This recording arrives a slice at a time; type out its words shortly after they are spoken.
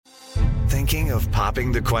Thinking of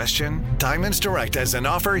popping the question? Diamonds Direct has an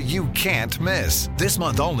offer you can't miss. This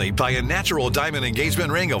month only, buy a natural diamond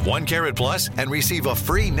engagement ring of 1 carat plus and receive a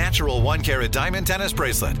free natural 1 carat diamond tennis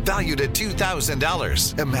bracelet valued at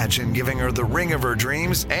 $2,000. Imagine giving her the ring of her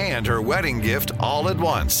dreams and her wedding gift all at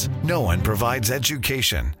once. No one provides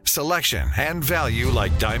education, selection, and value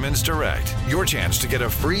like Diamonds Direct. Your chance to get a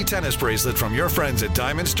free tennis bracelet from your friends at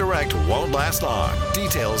Diamonds Direct won't last long.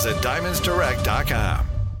 Details at diamondsdirect.com.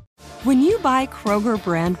 When you buy Kroger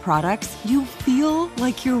brand products, you feel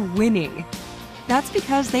like you're winning. That's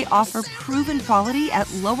because they offer proven quality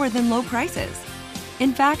at lower than low prices.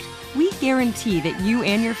 In fact, we guarantee that you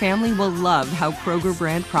and your family will love how Kroger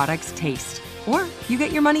brand products taste, or you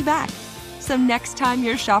get your money back. So next time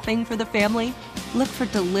you're shopping for the family, look for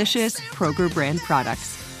delicious Kroger brand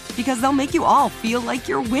products, because they'll make you all feel like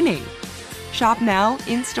you're winning. Shop now,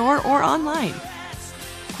 in-store, or online.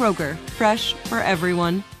 Kroger, fresh for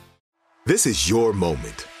everyone. This is your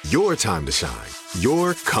moment, your time to shine,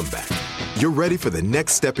 your comeback. You're ready for the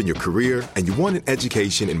next step in your career, and you want an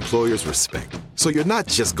education employers respect. So you're not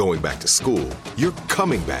just going back to school, you're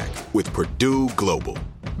coming back with Purdue Global.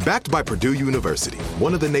 Backed by Purdue University,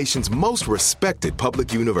 one of the nation's most respected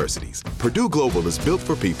public universities, Purdue Global is built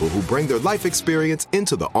for people who bring their life experience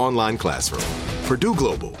into the online classroom. Purdue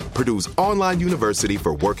Global, Purdue's online university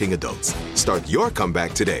for working adults. Start your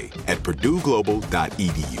comeback today at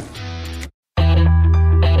purdueglobal.edu.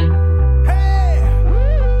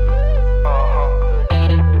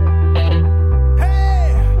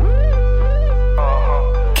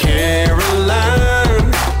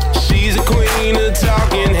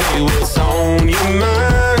 Talking, hey, what's on your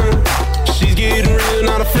mind? She's getting real,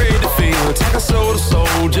 not afraid to feel. Take a soul to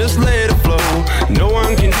soul, just let it flow. No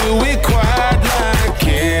one can do it quite like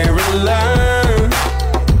Caroline.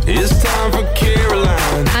 It's time for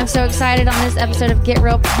Caroline. I'm so excited on this episode of Get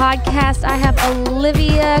Real Podcast. I have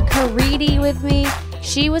Olivia Caridi with me.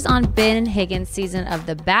 She was on Ben Higgins' season of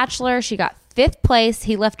The Bachelor. She got 5th place.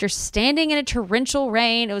 He left her standing in a torrential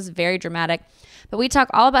rain. It was very dramatic. But we talk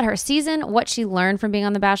all about her season, what she learned from being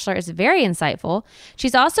on The Bachelor is very insightful.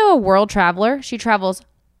 She's also a world traveler. She travels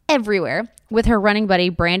everywhere with her running buddy,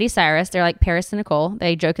 Brandy Cyrus. They're like Paris and Nicole.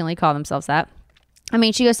 They jokingly call themselves that. I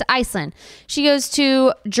mean, she goes to Iceland. She goes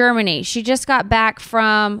to Germany. She just got back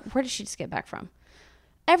from, where did she just get back from?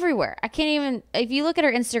 Everywhere. I can't even, if you look at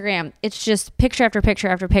her Instagram, it's just picture after picture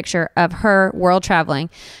after picture of her world traveling.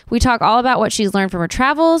 We talk all about what she's learned from her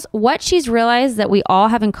travels, what she's realized that we all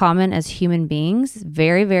have in common as human beings.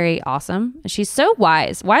 Very, very awesome. She's so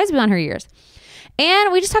wise beyond her years.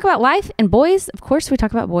 And we just talk about life and boys. Of course, we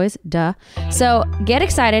talk about boys. Duh. So get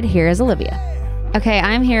excited. Here is Olivia. Okay,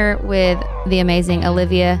 I'm here with the amazing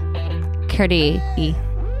Olivia Caridi.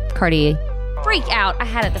 Freak out. I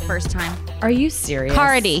had it the first time. Are you serious?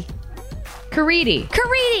 Caridi.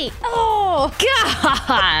 Oh,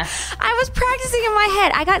 God. I was practicing in my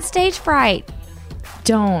head. I got stage fright.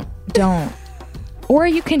 Don't. Or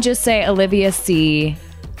you can just say Olivia C.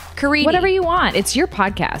 Caridi. Whatever you want. It's your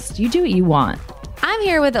podcast. You do what you want. I'm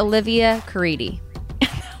here with Olivia Caridi.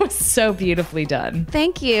 That was so beautifully done.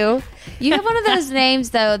 Thank you. You have one of those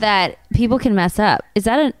names, though, that people can mess up. Is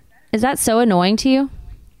that so annoying to you?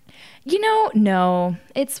 You know, no,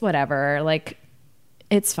 it's whatever. Like,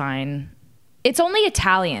 it's fine. It's only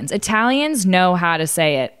Italians. Italians know how to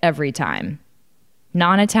say it every time.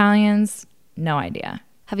 Non-Italians, no idea.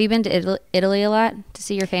 Have you been to Italy a lot to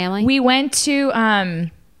see your family? We went to,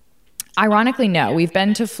 ironically, no. We've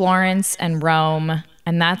been to Florence and Rome,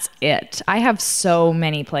 and that's it. I have so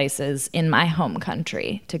many places in my home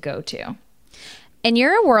country to go to. And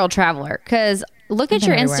you're a world traveler, because look at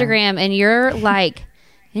your Instagram, and you're like...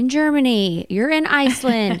 in Germany, you're in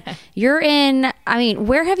Iceland,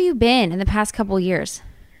 where have you been in the past couple of years?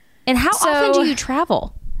 And how often do you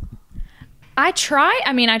travel? I try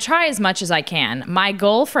as much as I can. My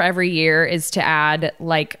goal for every year is to add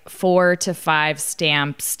like 4 to 5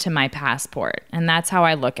 stamps to my passport. And that's how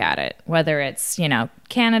I look at it, whether it's,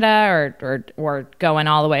 Canada or going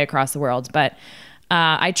all the way across the world. But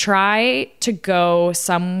I try to go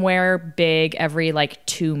somewhere big every like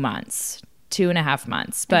 2 months. 2.5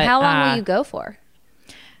 months. But and how long will you go for?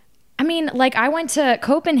 I went to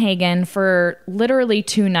Copenhagen for literally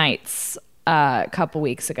 2 nights a couple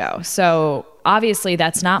weeks ago. So obviously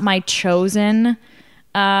that's not my chosen,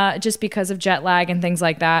 just because of jet lag and things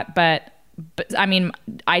like that. But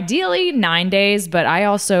ideally 9 days, but I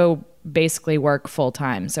also basically work full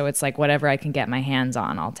time. So it's like whatever I can get my hands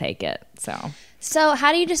on, I'll take it. So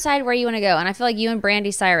how do you decide where you want to go? And I feel like you and Brandy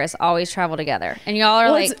Cyrus always travel together. And y'all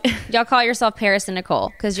are y'all call yourself Paris and Nicole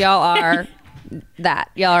because y'all are that.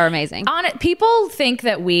 Y'all are amazing. People think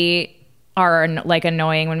that we are like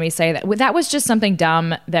annoying when we say that. That was just something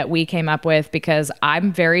dumb that we came up with because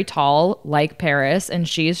I'm very tall like Paris and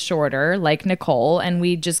she's shorter like Nicole, and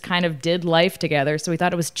we just kind of did life together, so we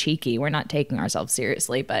thought it was cheeky. We're not taking ourselves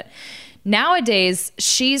seriously, but nowadays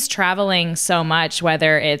she's traveling so much,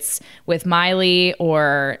 whether it's with Miley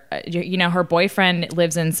or her boyfriend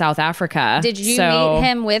lives in South Africa. Did you meet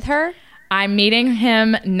him with her? I'm meeting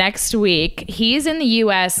him next week. He's in the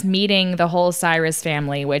U.S. meeting the whole Cyrus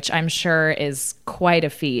family, which I'm sure is quite a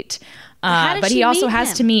feat. But he also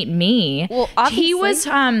has to meet me. Well, obviously. He was,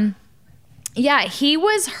 he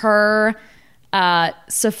was her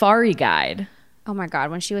safari guide. Oh my God,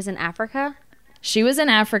 when she was in Africa? She was in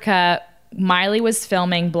Africa. Miley was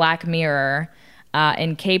filming Black Mirror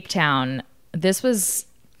in Cape Town. This was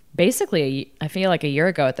basically, I feel like a year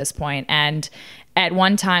ago at this point. And at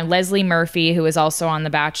one time, Leslie Murphy, who was also on The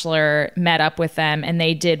Bachelor, met up with them, and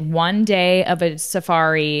they did one day of a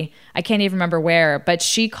safari. I can't even remember where, but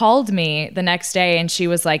she called me the next day and she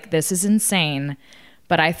was like, "This is insane,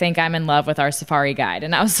 but I think I'm in love with our safari guide."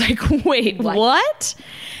 And I was like, wait, what?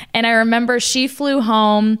 And I remember she flew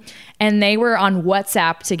home and they were on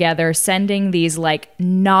WhatsApp together sending these like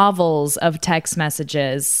novels of text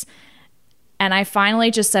messages. And I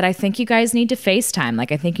finally just said, I think you guys need to FaceTime.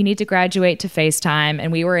 Like, I think you need to graduate to FaceTime.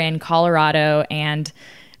 And we were in Colorado, and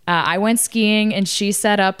I went skiing, and she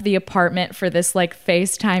set up the apartment for this like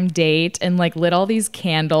FaceTime date and like lit all these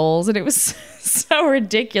candles. And it was so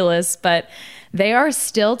ridiculous, but they are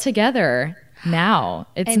still together now.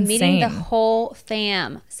 It's and insane. Meeting the whole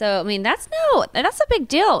fam. So, I mean, that's a big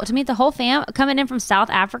deal to meet the whole fam coming in from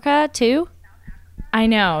South Africa too. I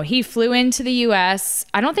know. He flew into the U.S.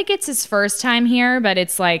 I don't think it's his first time here, but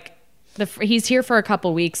it's like he's here for a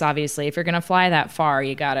couple weeks, obviously. If you're going to fly that far,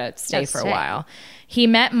 you got to stay for a while. He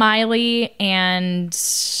met Miley and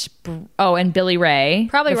Billy Ray.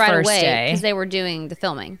 Probably right first away because they were doing the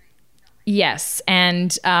filming. Yes.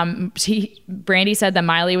 And Brandy said that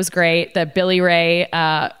Miley was great, that Billy Ray,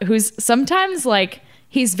 who's sometimes like,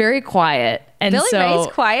 he's very quiet. And Billy Ray's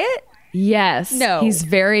quiet? Yes. No. He's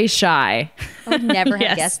very shy. I would never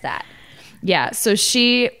have guessed that. Yeah. So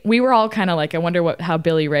we were all kind of like, I wonder how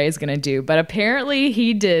Billy Ray is going to do. But apparently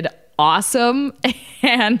he did awesome.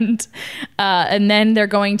 And then they're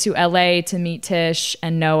going to LA to meet Tish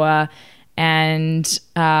and Noah. And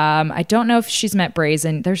I don't know if she's met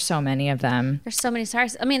Brazen. There's so many of them. There's so many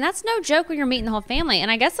stars. I mean, that's no joke when you're meeting the whole family.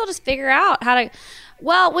 And I guess they'll just figure out how to...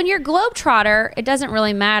 Well, when you're a globetrotter, it doesn't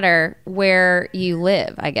really matter where you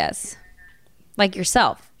live, I guess. Like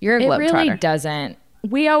yourself. You're a globetrotter. It really doesn't.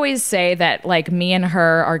 We always say that like me and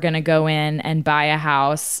her are going to go in and buy a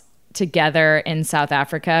house together in South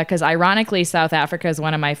Africa, because ironically, South Africa is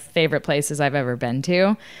one of my favorite places I've ever been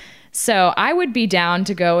to. So I would be down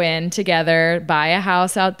to go in together, buy a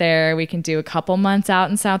house out there. We can do a couple months out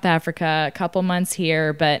in South Africa, a couple months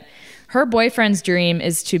here. But her boyfriend's dream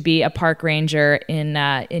is to be a park ranger in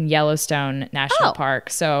Yellowstone National Park.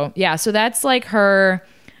 So yeah, so that's like her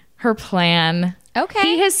plan. Okay.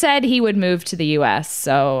 He has said he would move to the U.S.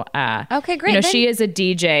 So okay, great. She is a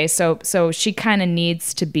DJ, so she kind of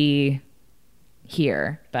needs to be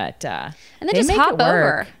here. But and then just hop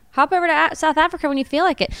over. Hop over to South Africa when you feel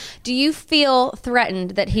like it. Do you feel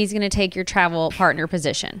threatened that he's going to take your travel partner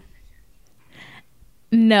position?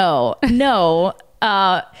 No. The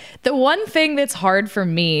one thing that's hard for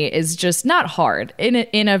me is just not hard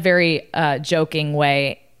in a very joking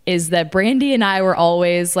way is that Brandy and I were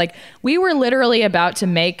always like, we were literally about to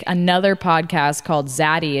make another podcast called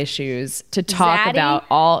Zaddy Issues to talk about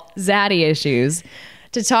all Zaddy Issues,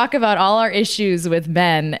 to talk about all our issues with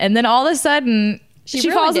men. And then all of a sudden she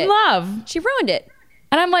falls in love. She ruined it.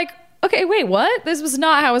 And I'm like, okay, wait, what? This was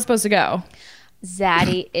not how it was supposed to go.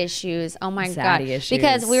 Zaddy Issues. Oh my God. Issues.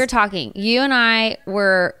 Because we were talking, you and I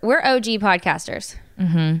we're OG podcasters.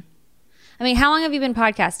 Mm-hmm. I mean, how long have you been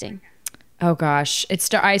podcasting? Oh gosh.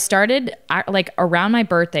 I started like around my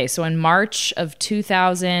birthday. So in March of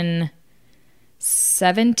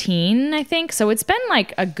 2017, I think. So it's been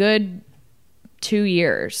like a good 2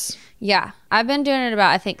 years. Yeah. I've been doing it about,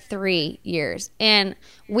 I think, 3 years. And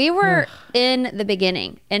we were in the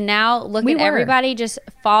beginning. And now look at everybody just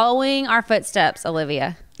following our footsteps,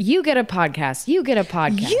 Olivia. You get a podcast. You get a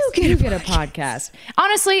podcast. You get a podcast.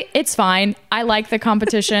 Honestly, it's fine. I like the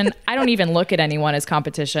competition. I don't even look at anyone as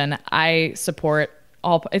competition. I support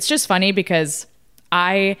all. It's just funny because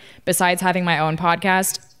besides having my own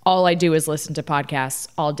podcast, all I do is listen to podcasts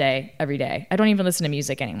all day, every day. I don't even listen to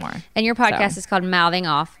music anymore. And your podcast is called Mouthing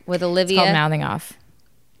Off with Olivia. It's called Mouthing Off.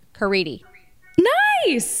 Caridi.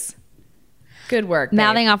 Nice. Good work.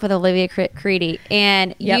 Mouthing Off with Olivia Caridi.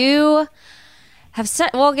 And you we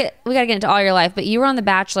got to get into all your life, but you were on The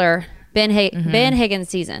Bachelor, Ben Higgins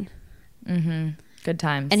season. Good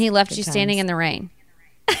times. And he left Good you times. standing in the rain.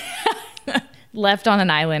 Left on an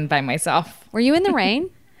island by myself. Were you in the rain?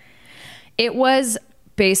 It was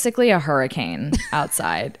basically a hurricane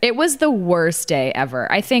outside. It was the worst day ever.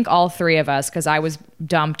 I think all three of us, because I was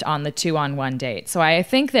dumped on the 2-on-1 date. So I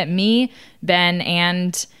think that me, Ben,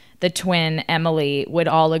 and the twin Emily would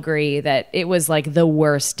all agree that it was like the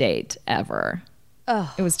worst date ever.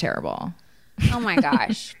 Oh, it was terrible. Oh my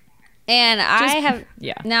gosh. And I have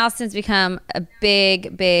now since become a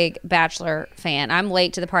big, big Bachelor fan. I'm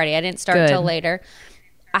late to the party. I didn't start till later.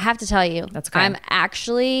 I have to tell you, that's okay. I'm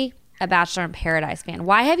actually a Bachelor in Paradise fan.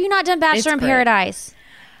 Why have you not done Bachelor in Paradise?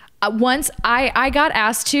 Once I got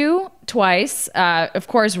asked to twice, of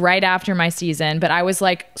course, right after my season, but I was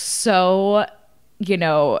like so,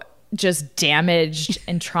 just damaged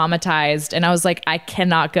and traumatized. And I was like, I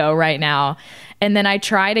cannot go right now. And then I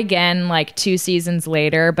tried again like 2 seasons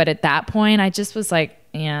later. But at that point, I just was like,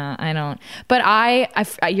 yeah, I don't.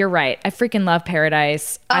 But you're right. I freaking love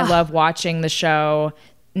Paradise. I love watching the show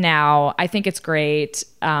now. I think it's great.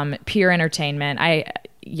 Pure entertainment.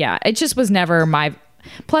 It just was never my.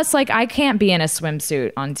 Plus, like, I can't be in a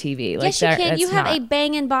swimsuit on TV. Like, yes, you can. You have a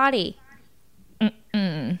banging body.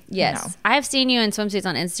 Yes. No. I have seen you in swimsuits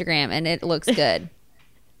on Instagram, and it looks good.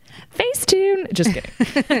 Facetune. Just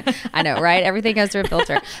kidding. I know, right? Everything goes through a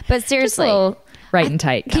filter. But seriously. Just a little right and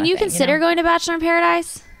tight. Can you consider going to Bachelor in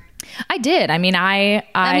Paradise? I did. I mean, I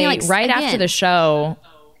like, right again, after the show.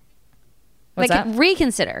 What's that?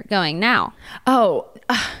 Reconsider going now. Oh,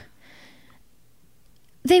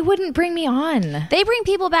 they wouldn't bring me on. They bring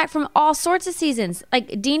people back from all sorts of seasons. Like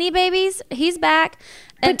Deanie Babies, he's back.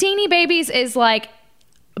 But Deanie Babies is like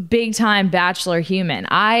big time Bachelor human.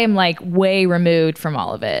 I am like way removed from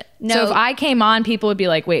all of it. No. So if I came on, people would be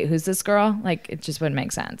like, wait, who's this girl? Like, it just wouldn't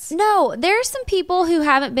make sense. No, there's some people who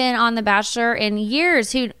haven't been on The Bachelor in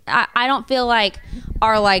years who I don't feel like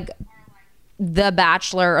are like The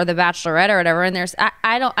Bachelor or The Bachelorette or whatever. And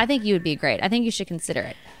I think you would be great. I think you should consider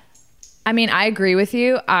it. I mean, I agree with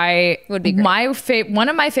you. I would be great. One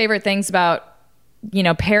of my favorite things about,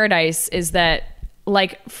 Paradise is that,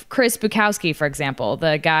 like, Chris Bukowski, for example,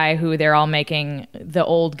 the guy who they're all making the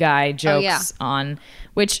old guy jokes on,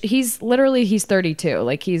 which he's 32.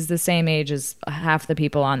 Like, he's the same age as half the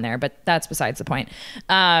people on there, but that's besides the point.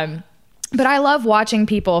 But I love watching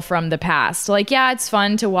people from the past. Like, yeah, it's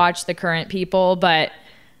fun to watch the current people, but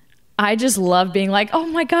I just love being like, oh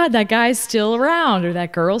my God, that guy's still around or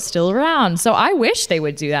that girl's still around. So I wish they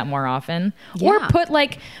would do that more often. Yeah. Or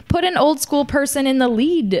put an old school person in the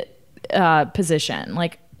lead position,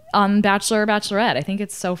 like on Bachelor or Bachelorette. I think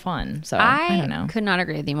it's so fun. So I don't know. Could not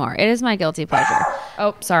agree with you more. It is my guilty pleasure.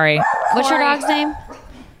 Oh, sorry. What's your dog's name?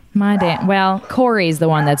 Corey's the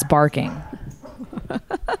one that's barking.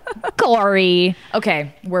 Corey.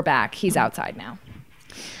 Okay, we're back. He's outside now.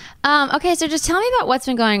 Okay, so just tell me about what's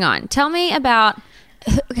been going on. Tell me about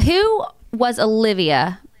who was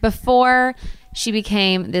Olivia before she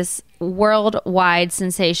became this worldwide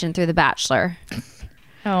sensation through The Bachelor.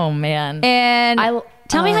 Oh, man. And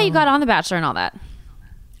tell me how you got on The Bachelor and all that.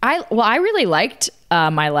 I really liked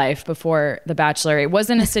my life before The Bachelor. It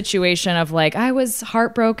wasn't a situation of like, I was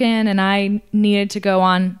heartbroken and I needed to go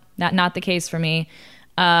on. Not the case for me.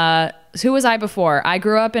 Who was I before? I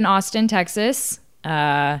grew up in Austin, Texas.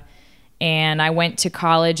 And I went to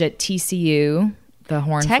college at TCU, the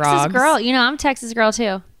Horned Frogs. Texas girl. I'm a Texas girl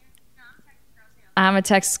too. I'm a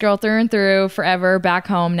Texas girl through and through, forever, back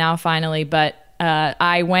home now finally. But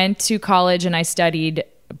I went to college and I studied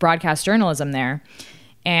broadcast journalism there.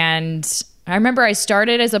 And I remember I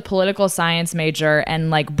started as a political science major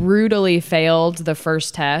and like brutally failed the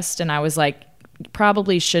first test. And I was like,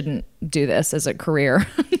 probably shouldn't do this as a career.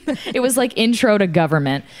 It was like intro to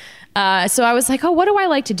government. So I was like, oh, what do I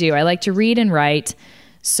like to do? I like to read and write.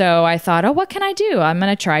 So I thought, oh, what can I do? I'm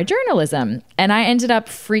going to try journalism. And I ended up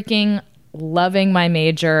freaking loving my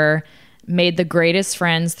major, made the greatest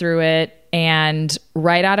friends through it. And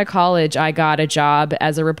right out of college, I got a job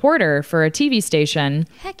as a reporter for a TV station.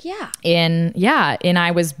 Heck yeah. And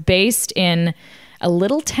I was based in a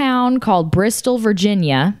little town called Bristol,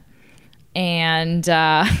 Virginia. And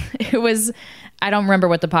it was... I don't remember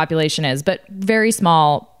what the population is, but very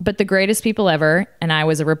small, but the greatest people ever. And I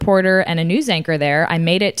was a reporter and a news anchor there. I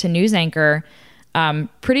made it to news anchor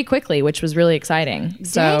pretty quickly, which was really exciting.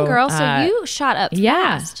 Dang, girl. So you shot up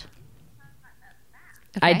fast.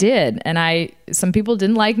 Okay. I did. And some people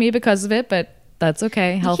didn't like me because of it, but that's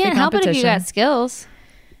okay. Healthy competition. You can't help it if you got skills.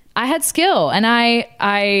 I had skill. And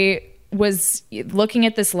I was looking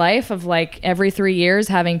at this life of like every 3 years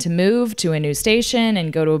having to move to a new station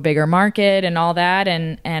and go to a bigger market and all that.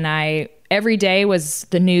 And I every day was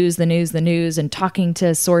the news and talking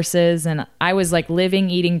to sources. And I was like living,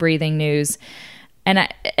 eating, breathing news. And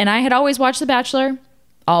I had always watched The Bachelor,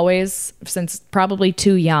 always, since probably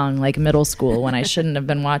too young, like middle school, when I shouldn't have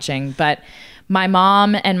been watching. But my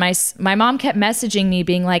mom and my mom kept messaging me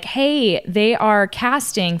being like, hey, they are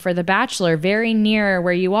casting for The Bachelor very near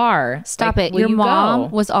where you are. Stop like, it. Your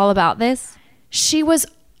mom was all about this? She was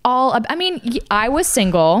all, I mean, I was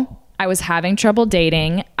single. I was having trouble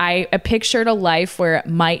dating. I pictured a life where it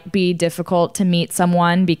might be difficult to meet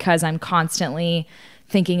someone because I'm constantly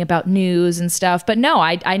thinking about news and stuff. But no,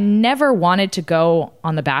 I never wanted to go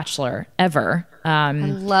on The Bachelor ever. I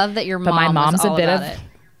love that your mom my mom's was all a bit about of it.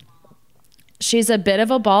 She's a bit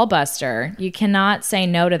of a ball buster. You cannot say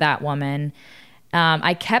no to that woman.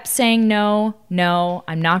 I kept saying no,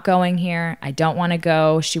 I'm not going here. I don't want to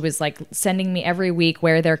go. She was like sending me every week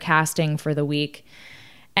where they're casting for the week.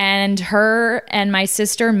 And her and my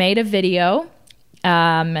sister made a video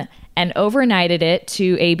and overnighted it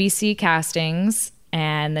to ABC castings.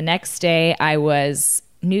 And the next day I was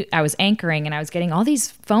anchoring and I was getting all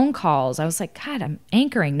these phone calls. I was like, God, I'm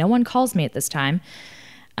anchoring. No one calls me at this time.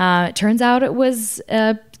 It turns out it was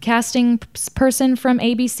a casting person from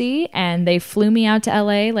ABC, and they flew me out to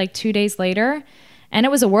LA like 2 days later. And it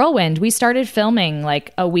was a whirlwind. We started filming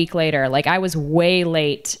like a week later. Like I was way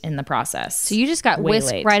late in the process. So you just got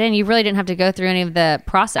whisked right in. You really didn't have to go through any of the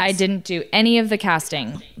process. I didn't do any of the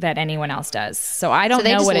casting that anyone else does. So I don't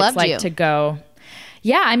know what it's like to go.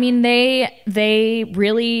 Yeah, I mean, they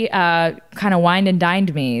really kind of wined and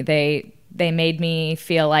dined me. They made me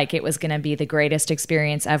feel like it was going to be the greatest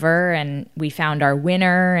experience ever, and we found our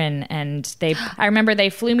winner. And I remember they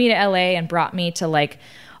flew me to LA and brought me to like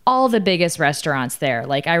all the biggest restaurants there.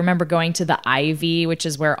 Like I remember going to the Ivy, which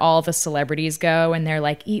is where all the celebrities go, and they're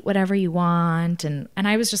like, eat whatever you want. And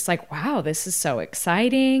I was just like, wow, this is so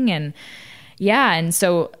exciting. And yeah, and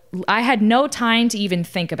so I had no time to even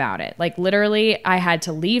think about it. Like literally I had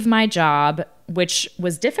to leave my job, which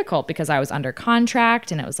was difficult because I was under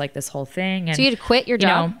contract and it was like this whole thing. And, so you had to quit your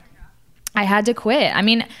job? You know, I had to quit. I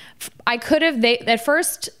mean, I could have, at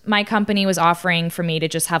first my company was offering for me to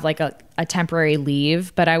just have like a temporary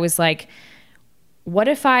leave, but I was like, what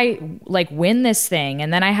if I like win this thing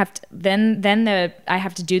and then I have to, I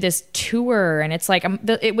have to do this tour, and it's like,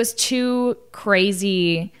 it was too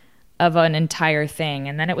crazy of an entire thing.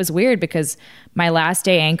 And then it was weird because my last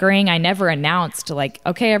day anchoring, I never announced like,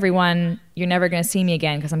 okay, everyone, you're never going to see me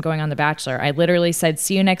again because I'm going on The Bachelor. I literally said,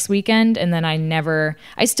 see you next weekend. And then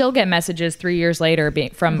I still get messages 3 years later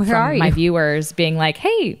from my viewers being like,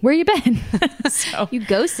 hey, where you been? So you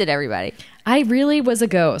ghosted everybody. I really was a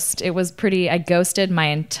ghost. It was I ghosted my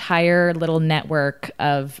entire little network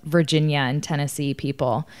of Virginia and Tennessee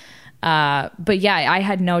people. But yeah, I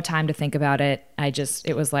had no time to think about it.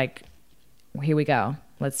 It was like, here we go.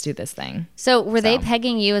 Let's do this thing. So were they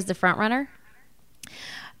pegging you as the front runner?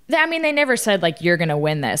 I mean, they never said like, you're going to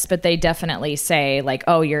win this, but they definitely say like,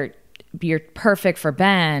 oh, you're perfect for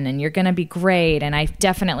Ben and you're going to be great. And I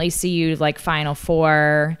definitely see you like Final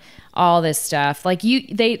Four, all this stuff. Like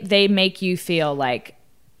they make you feel like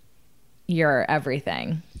you're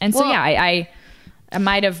everything. And so, yeah, I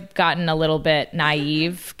might have gotten a little bit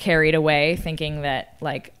naive, carried away, thinking that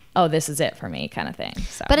like, oh, this is it for me kind of thing.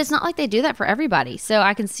 So. But it's not like they do that for everybody. So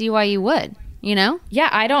I can see why you would, you know? Yeah,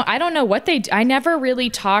 I don't know what they do. I never really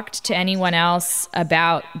talked to anyone else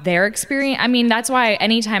about their experience. I mean, that's why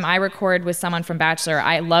anytime I record with someone from Bachelor,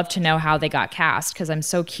 I love to know how they got cast because I'm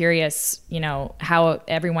so curious, you know, how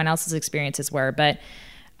everyone else's experiences were. But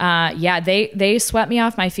yeah, they swept me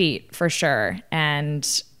off my feet for sure.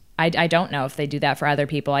 And I don't know if they do that for other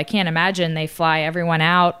people. I can't imagine they fly everyone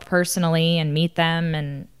out personally and meet them.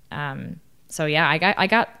 And so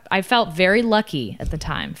yeah, I felt very lucky at the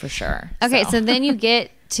time for sure. Okay, so then you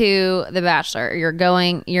get to The Bachelor.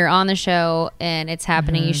 You're on the show and it's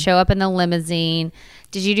happening. Mm-hmm. You show up in the limousine.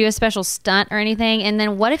 Did you do a special stunt or anything? And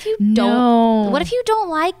then what if you don't? What if you don't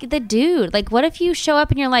like the dude? Like, what if you show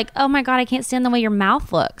up and you're like, oh my God, I can't stand the way your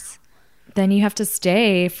mouth looks? Then you have to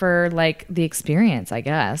stay for like the experience, I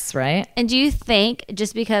guess, right? And do you think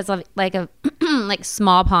just because of like a like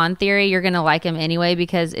small pond theory, you're gonna like him anyway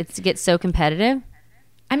because it gets so competitive?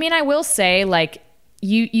 I mean, I will say like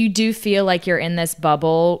you do feel like you're in this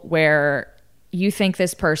bubble where you think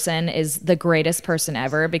this person is the greatest person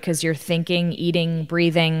ever because you're thinking, eating,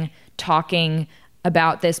 breathing, talking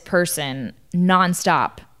about this person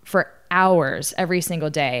nonstop for hours every single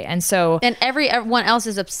day. And so And everyone else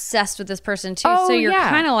is obsessed with this person too. So you're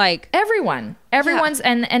kind of like everyone's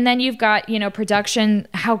and then you've got, production,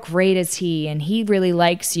 how great is he? And he really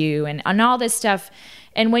likes you and all this stuff.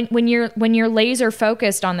 And when you're laser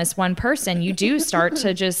focused on this one person, you do start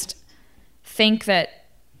to just think that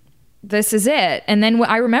this is it. And then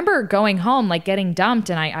I remember going home, like getting dumped,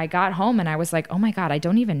 and I got home and I was like, oh my God, I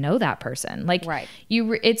don't even know that person. Like,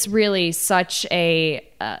 it's really such a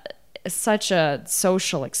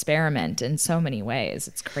social experiment in so many ways.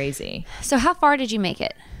 It's crazy. So how far did you make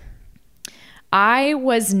it? I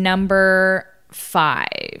was number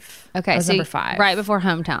 5. Okay. I was number 5. Right before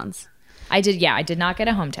hometowns. I did not get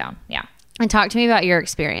a hometown. Yeah. And talk to me about your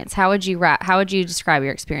experience. How would you describe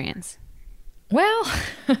your experience? Well,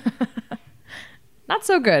 not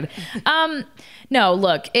so good. No,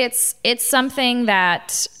 look, it's something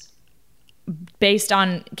that, based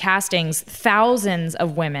on castings, thousands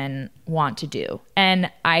of women want to do. And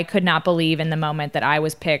I could not believe in the moment that I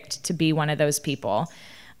was picked to be one of those people.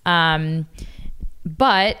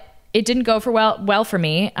 But it didn't go well for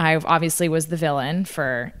me. I obviously was the villain.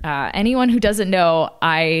 For anyone who doesn't know,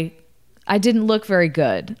 I didn't look very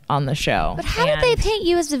good on the show. But how did they paint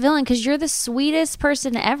you as the villain? Because you're the sweetest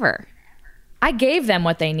person ever. I gave them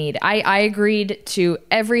what they need. I agreed to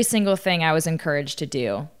every single thing I was encouraged to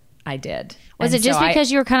do. I did. Was it just because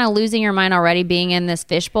you were kind of losing your mind already being in this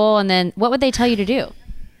fishbowl? And then what would they tell you to do?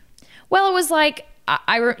 Well, it was like,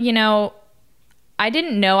 I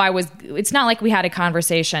didn't know I was, it's not like we had a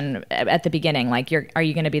conversation at the beginning, like, are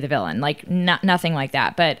you going to be the villain? Like, nothing like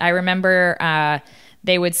that. But I remember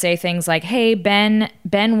they would say things like, hey, Ben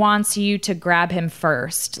wants you to grab him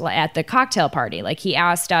first at the cocktail party. Like, he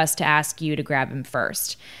asked us to ask you to grab him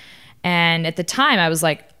first. And at the time I was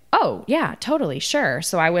like, oh yeah, totally, sure.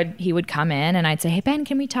 So he would come in and I'd say, hey, Ben,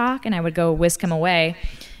 can we talk? And I would go whisk him away.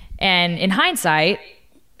 And in hindsight,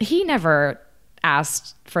 he never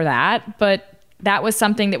asked for that, but that was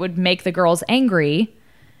something that would make the girls angry.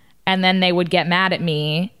 And then they would get mad at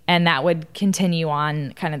me, and that would continue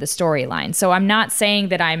on kind of the storyline. So I'm not saying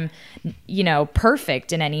that I'm,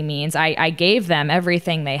 perfect in any means. I gave them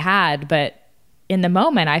everything they had, but in the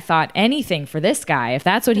moment I thought, anything for this guy. If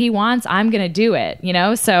that's what he wants, I'm going to do it,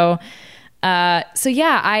 So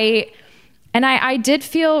yeah, I did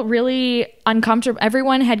feel really uncomfortable.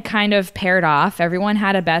 Everyone had kind of paired off. Everyone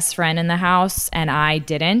had a best friend in the house, and I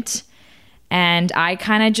didn't. And I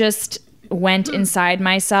kind of just went inside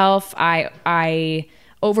myself. I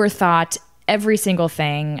overthought every single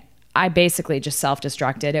thing. I basically just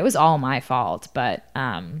self-destructed. It was all my fault, but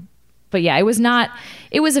yeah, it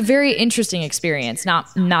was a very interesting experience.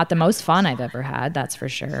 Not the most fun I've ever had, that's for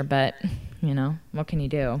sure, but what can you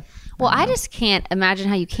do? Well, I just can't imagine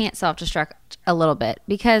how you can't self-destruct a little bit,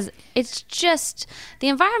 because it's just, the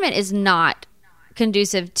environment is not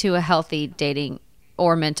conducive to a healthy dating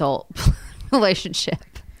or mental relationship.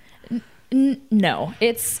 No,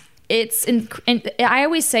 and I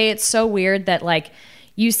always say it's so weird that, like,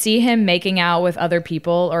 you see him making out with other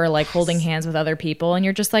people or like holding hands with other people, and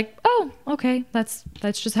you're just like, oh, okay, that's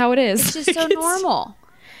just how it is. It's just so normal.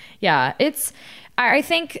 Yeah, I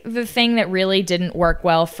think the thing that really didn't work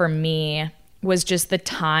well for me was just the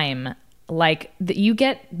time. Like, you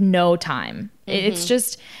get no time. It's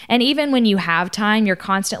just, and even when you have time, you're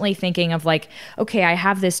constantly thinking of like, okay, I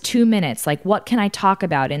have this 2 minutes. Like, what can I talk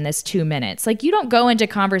about in this 2 minutes? Like, you don't go into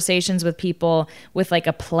conversations with people with like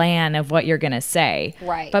a plan of what you're going to say.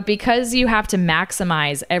 Right. But because you have to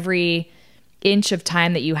maximize every inch of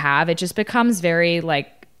time that you have, it just becomes very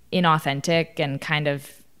like inauthentic and kind of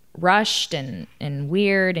rushed and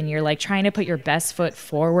weird. And you're like trying to put your best foot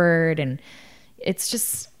forward. And it's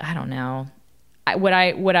just, I don't know. Would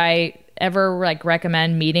I ever like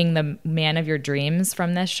recommend meeting the man of your dreams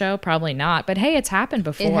from this show? Probably not. But hey, it's happened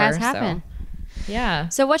before. It has happened. So, yeah.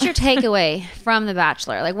 So what's your takeaway from The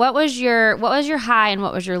Bachelor? Like, what was your high and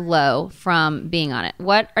what was your low from being on it?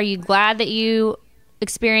 What are you glad that you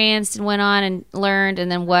experienced and went on and learned,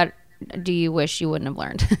 and then what do you wish you wouldn't have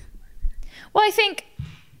learned? Well, I think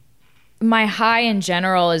my high in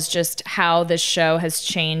general is just how this show has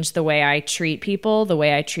changed the way I treat people, the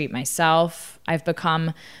way I treat myself. I've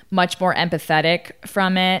become much more empathetic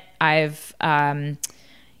from it. I've and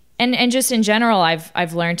just in general,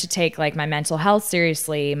 I've learned to take like my mental health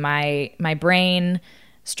seriously. My brain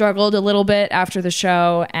struggled a little bit after the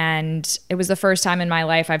show, and it was the first time in my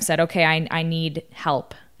life I've said, okay, I need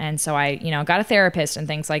help. And so I, got a therapist and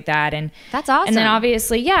things like that. And that's awesome. And then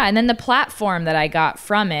obviously, yeah. And then the platform that I got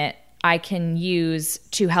from it, I can use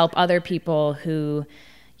to help other people who,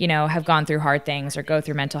 have gone through hard things or go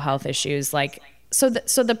through mental health issues. Like, so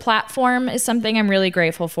the platform is something I'm really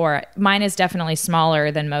grateful for. Mine is definitely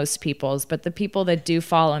smaller than most people's, but the people that do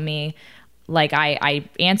follow me, like I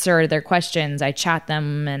answer their questions, I chat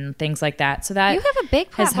them and things like that. So that You have a big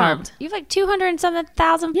has platform. helped. You have like 200 and something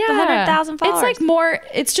thousand, 100,000 followers. It's like more,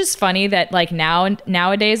 it's just funny that like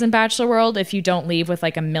nowadays in Bachelor world, if you don't leave with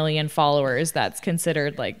like 1 million followers, that's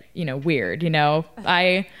considered like, you know, weird, you know?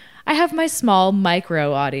 I have my small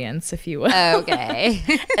micro audience, if you will. Okay.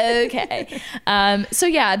 Okay. So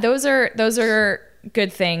yeah, those are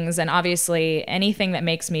good things. And obviously anything that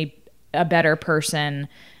makes me a better person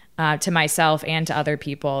to myself and to other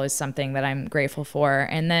people is something that I'm grateful for.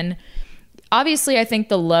 And then obviously I think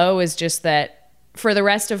the low is just that for the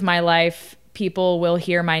rest of my life, people will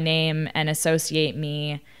hear my name and associate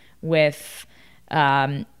me with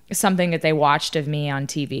something that they watched of me on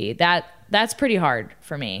TV. That's pretty hard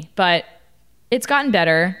for me, but it's gotten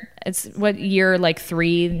better. It's year like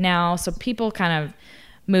 3 now. So people kind of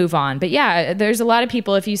move on. But yeah, there's a lot of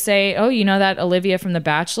people, if you say, oh, you know that Olivia from The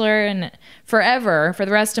Bachelor, and forever, for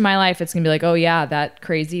the rest of my life, it's gonna be like, oh yeah, that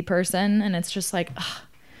crazy person. And it's just like, ugh,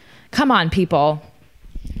 come on, people.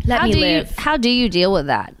 Let me live. How do you deal with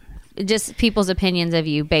that? Just people's opinions of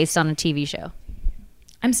you based on a TV show.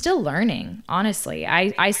 I'm still learning, honestly.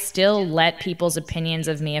 I still let people's opinions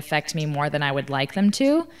of me affect me more than I would like them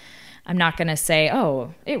to. I'm not going to say,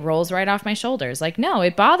 oh, it rolls right off my shoulders. Like, no,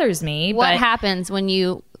 it bothers me. What happens when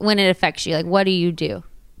it affects you? Like, what do you do?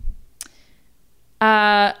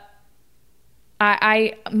 My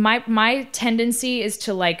tendency is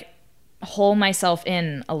to like hole myself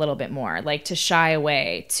in a little bit more, like to shy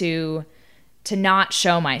away, to not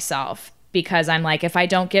show myself. Because I'm like, if I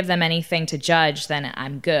don't give them anything to judge, then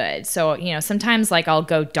I'm good. So, you know, sometimes like I'll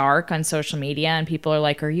go dark on social media and people are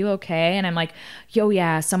like, are you okay? And I'm like, yo,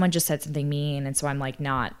 yeah, someone just said something mean. And so I'm like,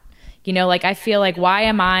 not, you know, like I feel like, why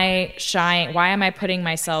am I shying? Why am I putting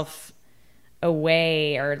myself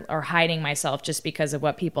away or hiding myself just because of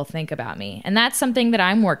what people think about me? And that's something that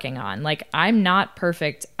I'm working on. Like, I'm not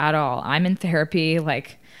perfect at all. I'm in therapy,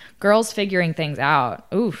 like girls figuring things out.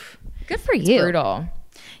 Oof. Good for it's you. Brutal.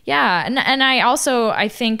 Yeah. And I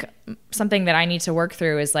think something that I need to work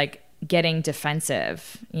through is like getting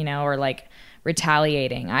defensive, you know, or like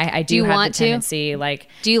retaliating. I do have the tendency, like,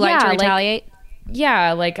 do you like to retaliate?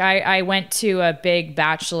 Like I went to a big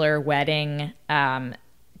bachelor wedding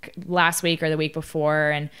last week or the week before,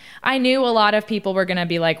 and I knew a lot of people were going to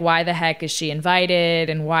be like, why the heck is she invited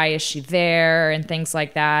and why is she there and things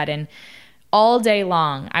like that. And all day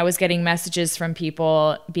long I was getting messages from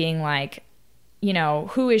people being like, you know,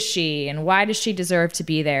 who is she and why does she deserve to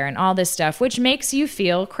be there and all this stuff, which makes you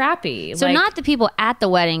feel crappy. So like, not the people at the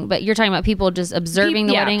wedding, but you're talking about people just observing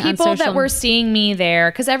the wedding on social media. People that were seeing me there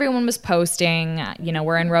because everyone was posting, you know,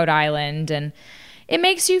 we're in Rhode Island, and it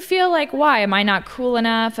makes you feel like, why? Am I not cool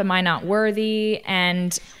enough? Am I not worthy?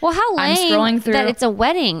 And well, how lame I'm scrolling through, that it's a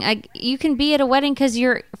wedding. You can be at a wedding because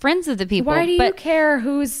you're friends with the people. Why do you care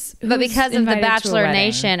who's but because of the Bachelor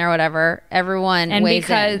Nation or whatever, everyone and weighs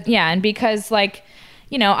because in. And because like,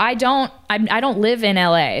 you know, I don't live in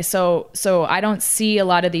LA, so I don't see a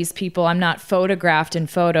lot of these people. I'm not photographed in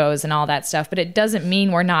photos and all that stuff, but it doesn't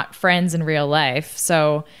mean we're not friends in real life.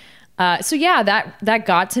 So yeah, that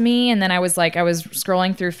got to me. And then I was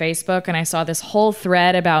scrolling through Facebook and I saw this whole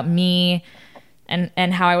thread about me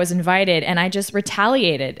and how I was invited, and I just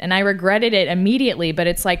retaliated and I regretted it immediately. But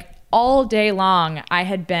it's like all day long I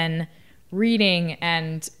had been reading,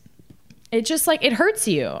 and it just like, it hurts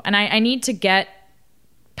you. And I need to get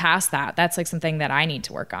past that. That's like something that I need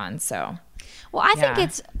to work on. So, well, I think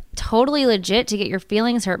it's totally legit to get your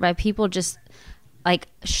feelings hurt by people just like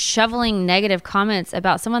shoveling negative comments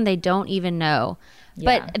about someone they don't even know.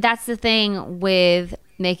 Yeah. But that's the thing with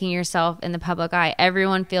making yourself in the public eye.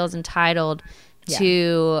 Everyone feels entitled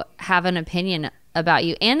to have an opinion about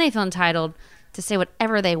you, and they feel entitled to say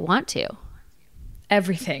whatever they want to.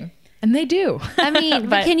 Everything. And they do. I mean,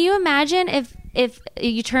 but can you imagine if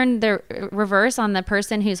you turn the reverse on the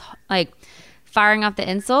person who's like firing off the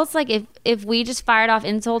insults? Like if we just fired off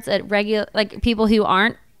insults at regular, like people who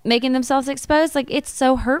aren't making themselves exposed, like it's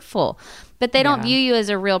so hurtful, but they don't view you as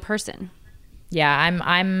a real person. Yeah,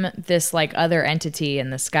 I'm this like other entity in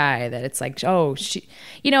the sky that it's like, oh, she,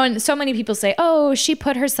 you know, and so many people say, oh, she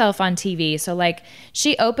put herself on TV. So like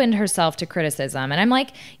she opened herself to criticism. And I'm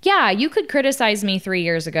like, yeah, you could criticize me 3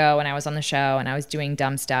 years ago when I was on the show and I was doing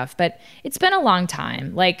dumb stuff, but it's been a long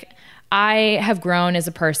time. Like I have grown as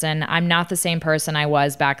a person. I'm not the same person I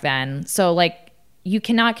was back then. So like you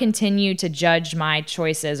cannot continue to judge my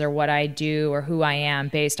choices or what I do or who I am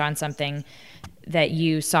based on something that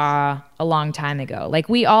you saw a long time ago. Like,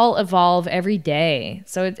 we all evolve every day.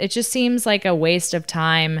 So it just seems like a waste of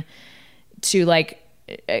time to like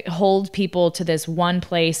hold people to this one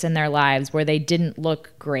place in their lives where they didn't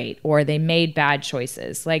look great or they made bad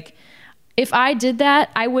choices. Like, if I did that,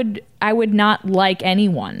 I would not like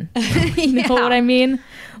anyone. You know what I mean?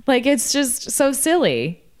 Like, it's just so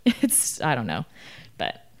silly. I don't know.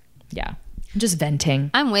 But yeah, just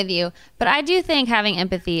venting. I'm with you. But I do think having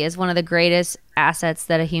empathy is one of the greatest assets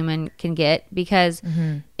that a human can get, because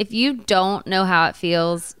if you don't know how it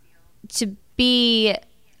feels to be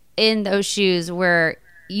in those shoes where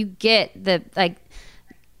you get the, like,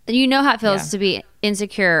 you know how it feels to be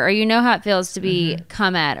insecure, or you know how it feels to be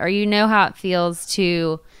come at, or you know how it feels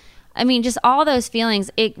to, I mean, just all those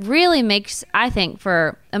feelings, it really makes, I think,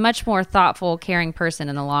 for a much more thoughtful, caring person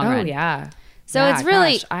in the long run. Oh, yeah. So it's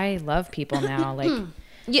really... Gosh, I love people now. Like,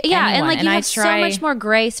 yeah, anyone. and like you and have so much more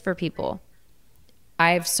grace for people.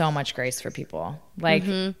 I have so much grace for people. Like,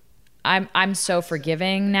 I'm so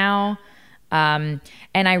forgiving now. And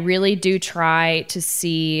I really do try to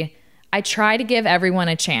see... I try to give everyone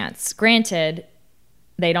a chance. Granted,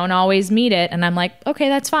 they don't always meet it, and I'm like, okay,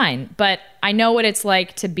 that's fine. But I know what it's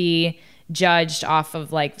like to be judged off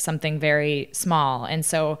of like something very small. And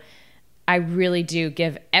so I really do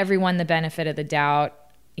give everyone the benefit of the doubt,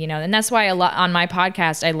 you know, and that's why a lot on my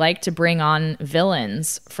podcast, I like to bring on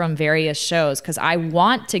villains from various shows, because I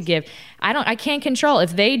want to give, I can't control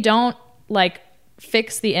if they don't like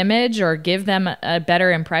fix the image or give them a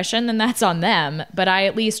better impression, then that's on them. But I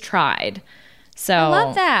at least tried. So I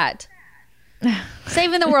love that.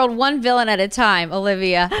 Saving the world one villain at a time,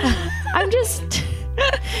 Olivia. I'm just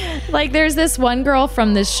like, there's this one girl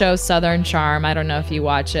from this show, Southern Charm. I don't know if you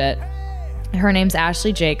watch it. Her name's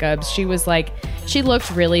Ashley Jacobs. She was like, she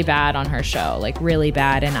looked really bad on her show, like really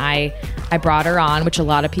bad. And I brought her on, which a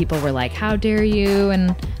lot of people were like, how dare you?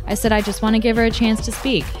 And I said, I just want to give her a chance to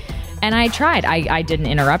speak. And I tried. I didn't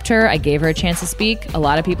interrupt her. I gave her a chance to speak. A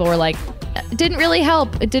lot of people were like, it didn't really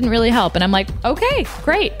help. It didn't really help. And I'm like, okay,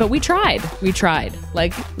 great. But we tried. We tried.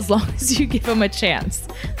 Like, as long as you give them a chance.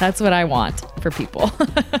 That's what I want for people.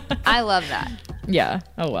 I love that. Yeah.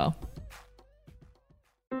 Oh, well.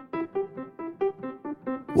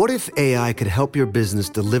 What if AI could help your business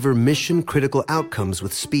deliver mission-critical outcomes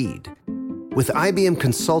with speed? With IBM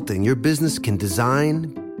Consulting, your business can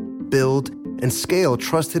design, build, and scale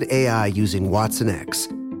trusted AI using Watson X,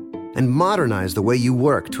 and modernize the way you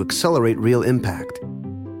work to accelerate real impact.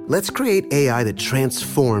 Let's create AI that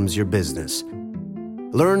transforms your business.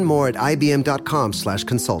 Learn more at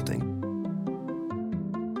ibm.com/consulting.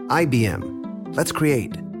 IBM. Let's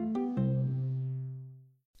create.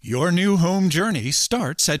 Your new home journey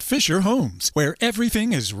starts at Fisher Homes, where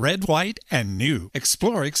everything is red, white, and new.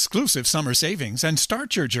 Explore exclusive summer savings and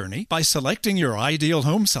start your journey by selecting your ideal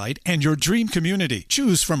home site and your dream community.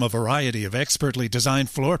 Choose from a variety of expertly designed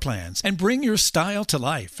floor plans and bring your style to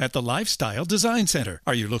life at the Lifestyle Design Center.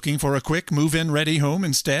 Are you looking for a quick move-in ready home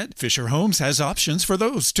instead? Fisher Homes has options for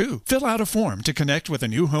those too. Fill out a form to connect with a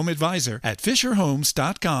new home advisor at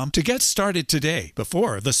fisherhomes.com to get started today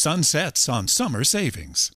before the sun sets on summer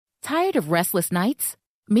savings. Tired of restless nights?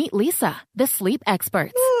 Meet Leesa, the sleep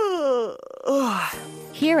experts.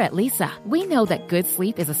 Here at Leesa, we know that good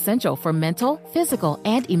sleep is essential for mental, physical,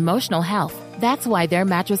 and emotional health. That's why their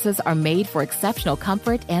mattresses are made for exceptional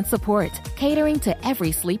comfort and support, catering to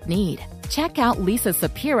every sleep need. Check out Leesa's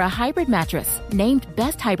Sapira Hybrid Mattress, named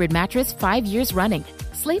Best Hybrid Mattress 5 years running.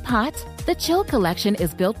 Sleep hot? The Chill Collection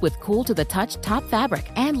is built with cool-to-the-touch top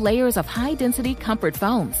fabric and layers of high-density comfort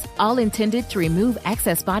foams, all intended to remove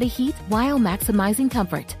excess body heat while maximizing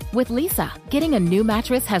comfort. With Leesa, getting a new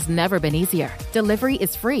mattress has never been easier. Delivery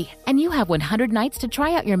is free, and you have 100 nights to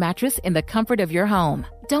try out your mattress in the comfort of your home.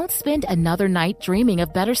 Don't spend another night dreaming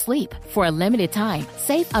of better sleep. For a limited time,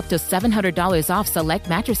 save up to $700 off select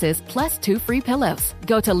mattresses plus 2 free pillows.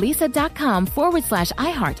 Go to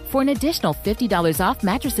leesa.com/iHeart for an additional $50 off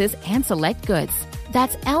mattresses and select goods.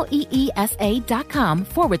 That's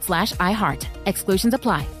LEESA.com/iHeart. Exclusions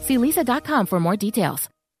apply. See leesa.com for more details.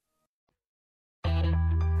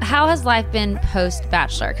 How has life been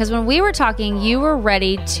post-Bachelor? Because when we were talking, you were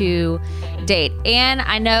ready to date. And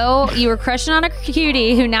I know you were crushing on a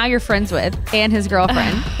cutie who now you're friends with and his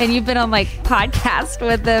girlfriend. And you've been on like podcasts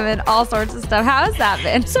with them and all sorts of stuff. How has that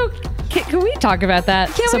been? So can we talk about that?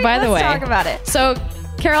 Let's talk about it. So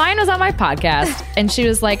Caroline was on my podcast and she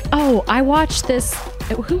was like, oh, I watched this.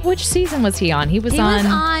 Which season was he on? He was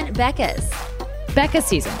on Becca's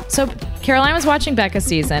season. So Caroline was watching Becca's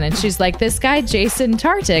season and she's like, this guy, Jason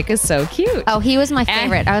Tartick, is so cute. Oh, he was my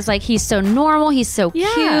favorite. I was like, he's so normal. He's so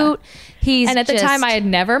cute. And at the time I had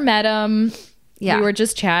never met him. Yeah. We were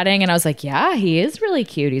just chatting and I was like, yeah, he is really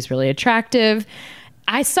cute. He's really attractive.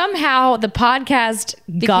 I somehow, the podcast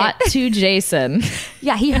got to Jason.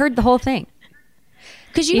 Yeah, he heard the whole thing.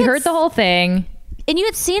 Because he heard the whole thing. And you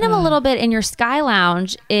had seen him a little bit in your Sky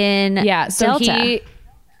Lounge in Delta.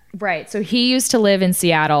 So he used to live in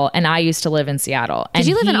Seattle and I used to live in Seattle. Because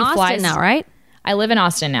you live in Austin now, right? I live in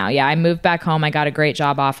Austin now. Yeah, I moved back home. I got a great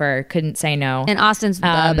job offer. Couldn't say no. And Austin's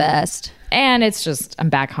the best. And it's just, I'm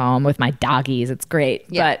back home with my doggies. It's great.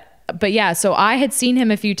 Yeah. But yeah, so I had seen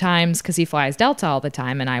him a few times because he flies Delta all the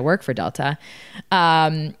time and I work for Delta.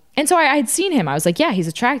 And so I had seen him. I was like, yeah, he's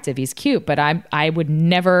attractive. He's cute. But I would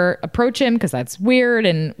never approach him because that's weird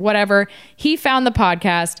and whatever. He found the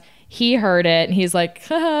podcast. He heard it. And he's like,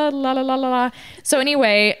 la, la, la, la, la. So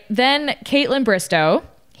anyway, then Caitlin Bristow.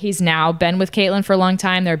 He's now been with Caitlin for a long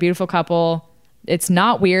time. They're a beautiful couple. It's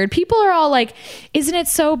not weird. People are all like, isn't it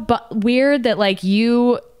so weird that like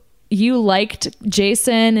you liked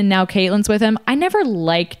Jason and now Caitlin's with him? I never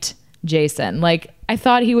liked Jason. Like, I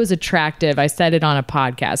thought he was attractive. I said it on a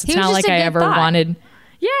podcast. It's not like I ever wanted.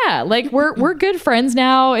 Yeah, like we're good friends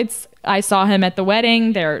now. I saw him at the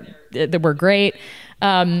wedding. They were great.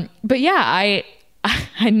 But yeah,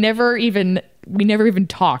 we never even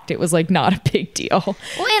talked. It was like not a big deal.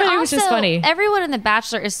 Well, and also, it was just funny. Everyone in The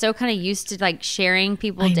Bachelor is so kind of used to like sharing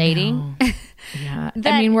people dating. Yeah.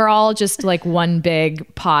 I mean, we're all just like one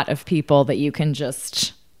big pot of people that you can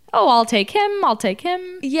just, I'll take him.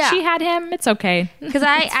 Yeah. She had him. It's okay. Because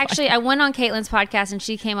I went on Caitlin's podcast and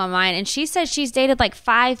she came on mine and she said she's dated like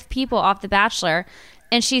 5 people off The Bachelor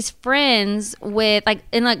and she's friends with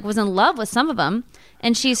was in love with some of them.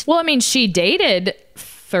 And she dated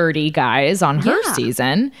 30 guys on her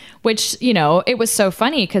season, which, it was so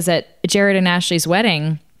funny because at Jared and Ashley's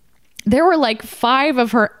wedding, there were like 5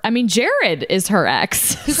 of her. I mean, Jared is her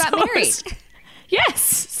ex. Who got married. Yes.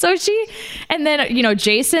 So and then,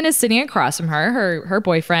 Jason is sitting across from her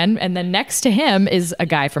boyfriend. And then next to him is a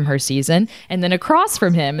guy from her season. And then across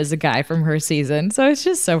from him is a guy from her season. So it's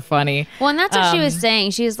just so funny. Well, and that's what she was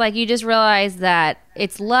saying. She was like, you just realize that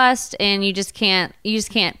it's lust and you just can't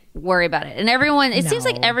worry about it. And it seems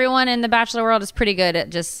like everyone in the Bachelor world is pretty good at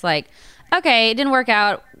just like, okay, it didn't work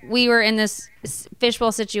out. We were in this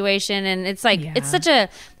fishbowl situation and it's like, it's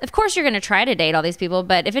of course you're going to try to date all these people,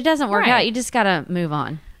 but if it doesn't work out, you just got to move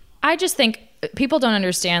on. I just think people don't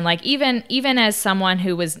understand, like even as someone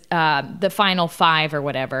who was the final 5 or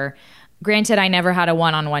whatever, granted I never had a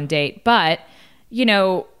one-on-one date, but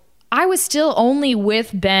I was still only with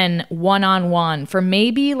Ben one-on-one for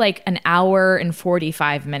maybe like an hour and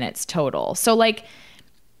 45 minutes total. So like,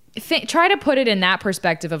 try to put it in that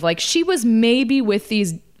perspective of like, she was maybe with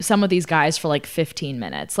some of these guys for like 15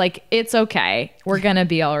 minutes. Like, it's okay. We're going to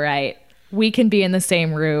be all right. We can be in the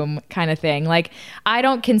same room kind of thing. Like, I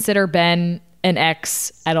don't consider Ben an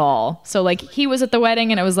ex at all. So like, he was at the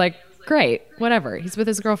wedding and it was like, great, whatever. He's with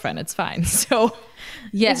his girlfriend. It's fine. So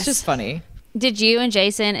it's just funny. Did you and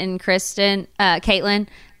Jason and Caitlin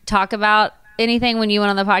talk about anything when you went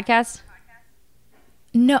on the podcast?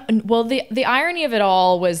 No. Well, the irony of it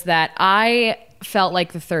all was that I felt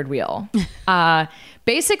like the third wheel.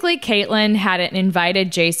 Basically, Caitlin had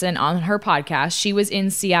invited Jason on her podcast. She was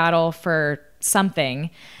in Seattle for something.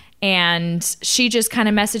 And she just kind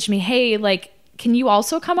of messaged me, hey, like, can you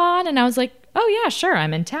also come on? And I was like, oh, yeah, sure.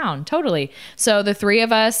 I'm in town. Totally. So the 3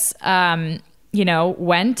 of us,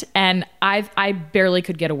 went and I barely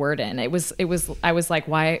could get a word in. I was like,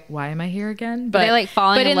 why am I here again? But were they like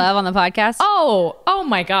falling in love on the podcast? Oh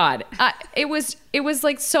my God. It was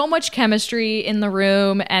like so much chemistry in the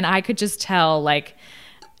room and I could just tell like,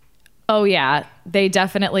 oh yeah, they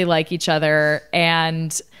definitely like each other.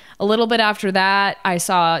 And a little bit after that, I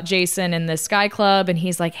saw Jason in the Sky Club and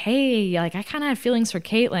he's like, hey, like I kind of had feelings for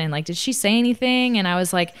Caitlin. Like, did she say anything? And I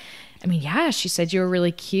was like, I mean, yeah, she said you were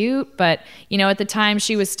really cute. But, at the time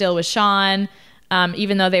she was still with Sean,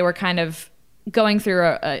 even though they were kind of going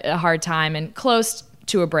through a hard time and close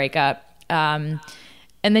to a breakup.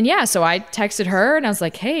 And then, so I texted her and I was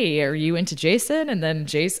like, hey, are you into Jason? And then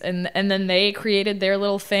and then they created their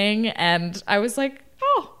little thing. And I was like,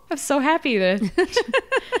 oh, I'm so happy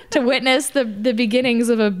to witness the beginnings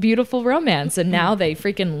of a beautiful romance. And now they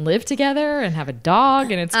freaking live together and have a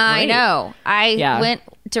dog and it's great. I know. I went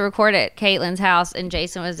to record at Caitlin's house and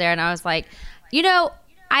Jason was there and I was like,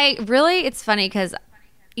 it's funny because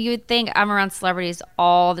you would think I'm around celebrities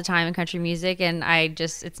all the time in country music and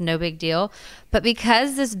it's no big deal. But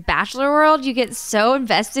because this Bachelor world, you get so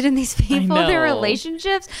invested in these people, their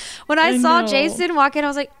relationships. When I saw Jason walk in, I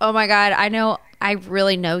was like, oh my God, I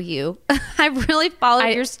really know you. I really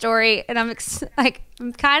followed your story and I'm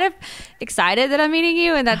kind of excited that I'm meeting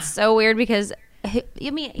you. And that's so weird because I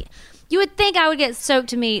mean, you would think I would get stoked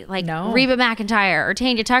to meet like Reba McEntire or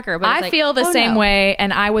Tanya Tucker, but I feel the same way.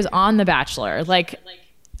 And I was on The Bachelor. Like,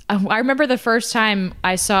 I remember the first time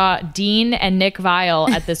I saw Dean and Nick Viall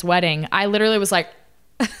at this wedding. I literally was like,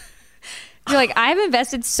 you're like, I've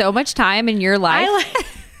invested so much time in your life.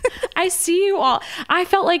 I see you all. I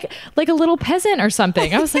felt like a little peasant or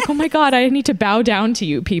something. I was like, oh my God, I need to bow down to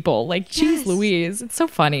you people. Like, geez Louise. It's so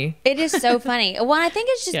funny. It is so funny. Well, I think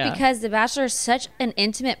it's just because The Bachelor is such an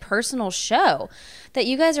intimate, personal show that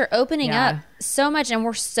you guys are opening up so much, and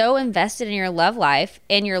we're so invested in your love life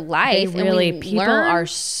and your life. People are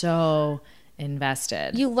so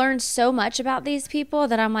invested. You learn so much about these people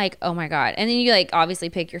that I'm like, oh my God. And then you like obviously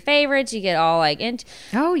pick your favorites. You get all like into.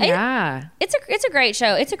 Oh yeah, it's a great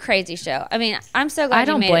show. It's a crazy show. I mean, I'm so glad. I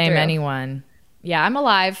don't blame anyone. Yeah, I'm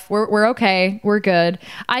alive. We're okay. We're good.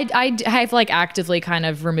 I've like actively kind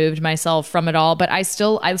of removed myself from it all, but I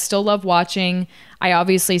still love watching. I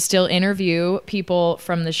obviously still interview people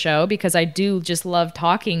from the show because I do just love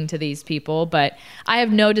talking to these people, but I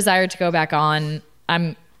have no desire to go back on.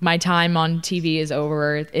 My time on TV is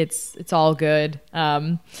over. It's all good.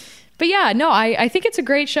 But yeah, no, I think it's a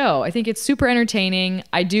great show. I think it's super entertaining.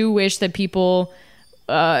 I do wish that people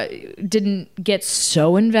didn't get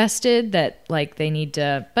so invested that like they need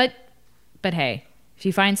to. But hey, if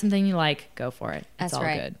you find something you like, go for it. It's all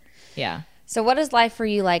good. Yeah. So what is life for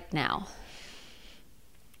you like now?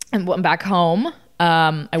 I'm back home.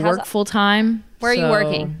 I work full time. Where are you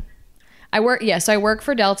working? I work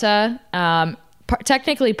for Delta.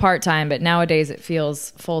 Technically part-time, but nowadays it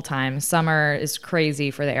feels full-time. Summer is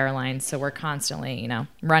crazy for the airlines, so we're constantly,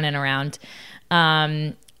 running around.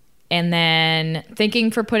 And then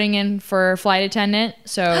thinking for putting in for flight attendant.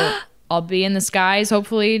 So I'll be in the skies,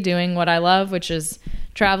 hopefully, doing what I love, which is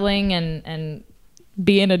traveling and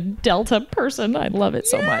being a Delta person. I love it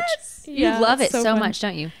so much. You love it so much,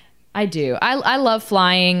 don't you? I do. I love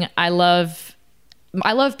flying. I love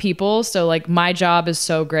people, so like my job is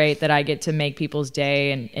so great that I get to make people's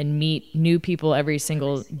day and meet new people every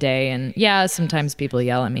single day. And yeah, sometimes people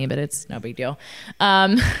yell at me, but it's no big deal.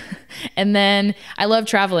 And then I love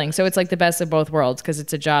traveling, so it's like the best of both worlds because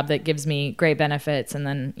it's a job that gives me great benefits. And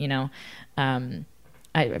then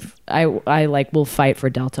I like will fight for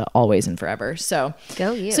Delta always and forever. So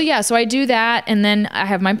go you. So yeah, so I do that, and then I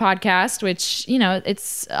have my podcast, which it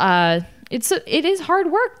is hard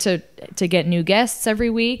work to get new guests every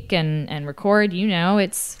week and record. So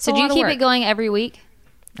do you keep it going every week?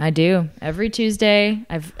 I do, every Tuesday.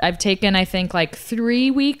 I've taken I think like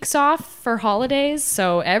 3 weeks off for holidays,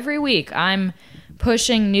 so every week I'm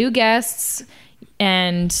pushing new guests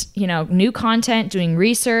and new content, doing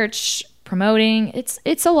research, promoting.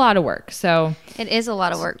 It's a lot of work. So it is a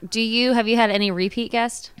lot of work. Have you had any repeat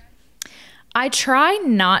guests? I try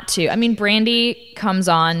not to. I mean, Brandy comes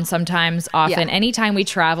on sometimes, often. Yeah. Anytime we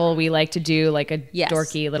travel, we like to do like a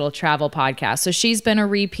dorky little travel podcast. So she's been a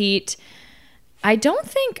repeat. I don't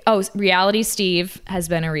think. Reality Steve has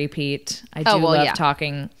been a repeat. I do love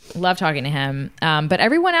talking to him. But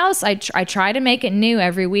everyone else, I try to make it new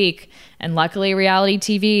every week. And luckily, reality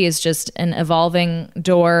TV is just an evolving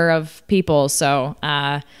door of people. So.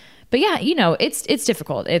 But yeah, it's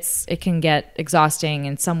difficult. It can get exhausting,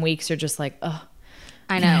 and some weeks you're just like, oh,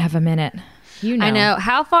 I know. I have a minute. I know.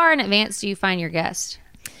 How far in advance do you find your guest?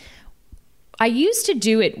 I used to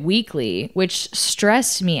do it weekly, which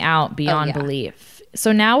stressed me out beyond belief.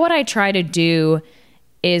 So now what I try to do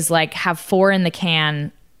is like have 4 in the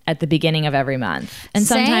can at the beginning of every month. And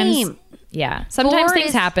sometimes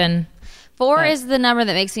things happen. 4 is the number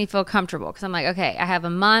that makes me feel comfortable because I'm like, okay, I have a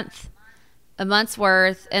month's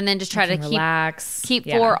worth, and then just try to relax. Keep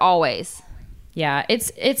 4 always. Yeah,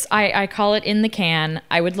 I call it in the can.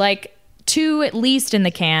 I would like 2 at least in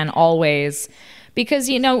the can always, because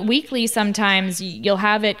weekly sometimes you'll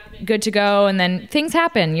have it good to go, and then things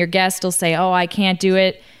happen. Your guest will say, "Oh, I can't do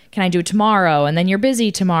it. Can I do it tomorrow?" And then you're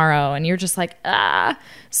busy tomorrow, and you're just like, ah.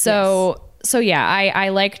 So yeah, I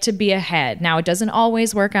like to be ahead. Now it doesn't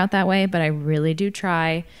always work out that way, but I really do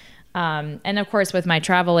try. And of course, with my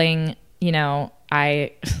traveling.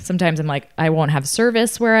 Sometimes I'm like, I won't have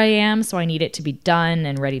service where I am, so I need it to be done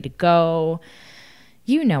and ready to go.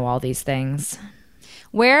 All these things.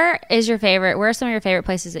 Where are some of your favorite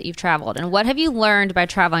places that you've traveled, and what have you learned by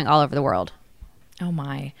traveling all over the world? Oh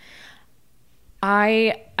my.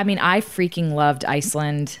 I freaking loved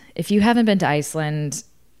Iceland. If you haven't been to Iceland,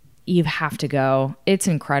 you have to go. It's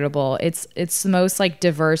incredible. It's the most like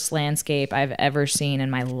diverse landscape I've ever seen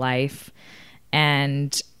in my life.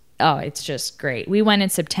 And it's just great. We went in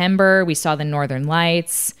September. We saw the Northern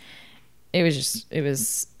Lights. it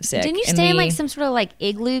was sick. Didn't you And stay in like some sort of like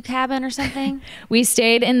igloo cabin or something? We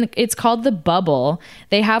stayed in, it's called the Bubble.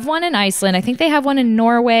 They have one in Iceland. I think they have one in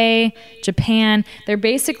Norway, Japan. They're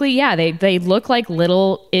basically, they look like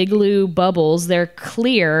little igloo bubbles. They're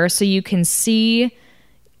clear so you can see.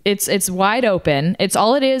 It's wide open. It's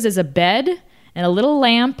all it is a bed and a little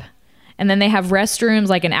lamp. And then they have restrooms,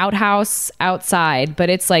 like an outhouse outside,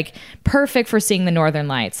 but it's like perfect for seeing the northern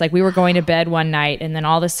lights. Like we were going to bed one night and then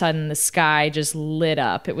all of a sudden the sky just lit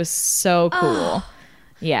up. It was so cool.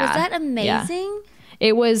 Yeah. Was that amazing? Yeah.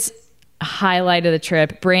 It was a highlight of the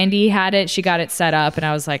trip. Brandy had it. She got it set up and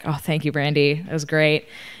I was like, oh, thank you, Brandy. It was great.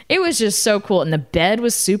 It was just so cool. And the bed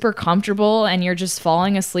was super comfortable and you're just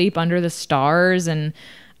falling asleep under the stars and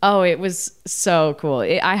oh, it was so cool.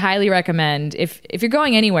 I highly recommend if you're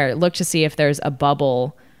going anywhere, look to see if there's a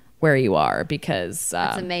bubble where you are because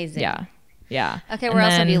that's amazing. Yeah. Okay, where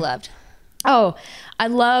else have you loved? Oh, I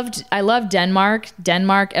loved Denmark.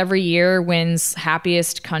 Denmark every year wins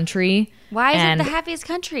happiest country. Why is it the happiest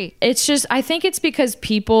country? It's just, I think it's because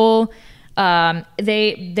people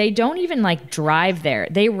they don't even like drive there.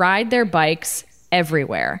 They ride their bikes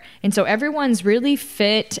everywhere. And so everyone's really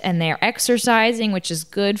fit and they're exercising, which is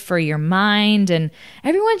good for your mind. And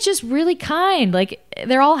everyone's just really kind. Like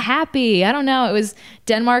they're all happy. I don't know.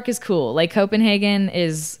 Denmark is cool. Like Copenhagen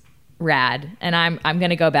is rad. And I'm going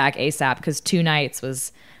to go back ASAP because 2 nights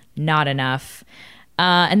was not enough.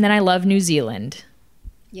 And then I love New Zealand.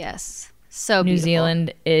 Yes. So beautiful. New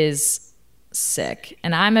Zealand is sick.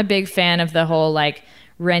 And I'm a big fan of the whole like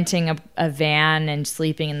renting a van and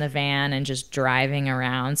sleeping in the van and just driving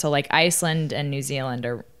around. So like Iceland and New Zealand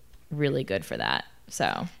are really good for that.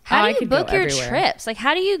 So how do you book your trips? Like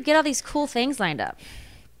how do you get all these cool things lined up?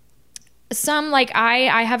 Some like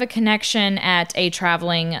I have a connection at a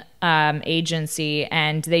traveling agency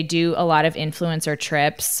and they do a lot of influencer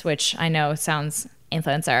trips, which I know sounds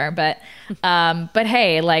influencer, but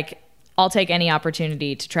hey, like I'll take any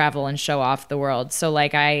opportunity to travel and show off the world. So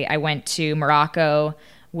like I went to Morocco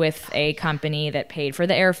with a company that paid for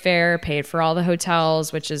the airfare, paid for all the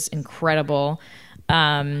hotels, which is incredible.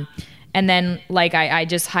 And then like I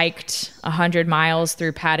just hiked 100 miles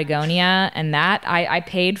through Patagonia and that I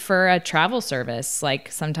paid for a travel service.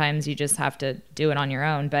 Like sometimes you just have to do it on your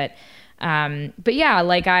own. But yeah,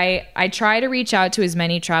 like I try to reach out to as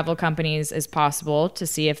many travel companies as possible to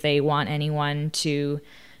see if they want anyone to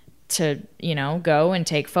go and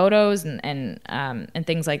take photos and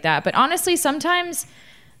things like that. But honestly, sometimes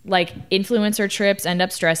like influencer trips end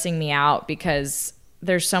up stressing me out because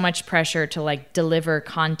there's so much pressure to like deliver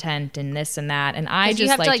content and this and that. And I just you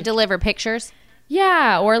have to like deliver pictures.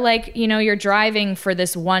 Yeah. Or like, you're driving for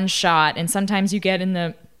this one shot and sometimes you get in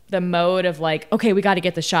the mode of like, okay, we got to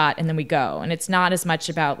get the shot and then we go. And it's not as much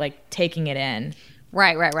about like taking it in.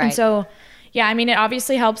 Right. And so, yeah, I mean, it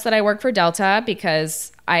obviously helps that I work for Delta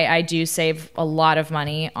because I do save a lot of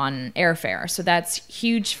money on airfare. So that's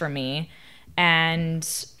huge for me. And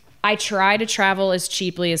I try to travel as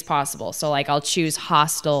cheaply as possible. So like I'll choose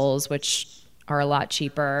hostels, which are a lot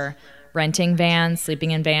cheaper, renting vans,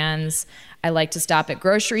 sleeping in vans. I like to stop at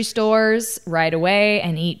grocery stores right away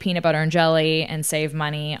and eat peanut butter and jelly and save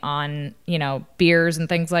money on, beers and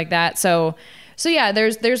things like that. So yeah,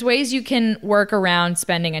 there's ways you can work around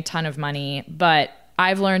spending a ton of money, but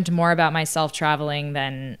I've learned more about myself traveling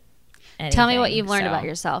than anything. Tell me what you've learned about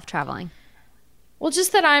yourself traveling. Well,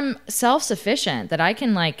 just that I'm self-sufficient, that I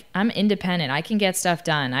can I'm independent. I can get stuff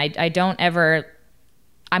done. I don't ever,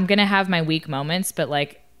 I'm going to have my weak moments, but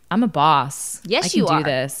like I'm a boss. Yes, you are. I can do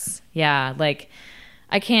this. Yeah. Like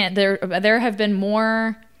I can't, there have been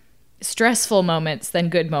more stressful moments than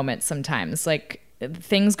good moments sometimes. Like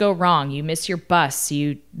things go wrong. You miss your bus.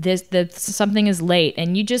 Something is late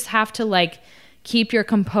and you just have to like keep your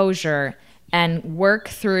composure and work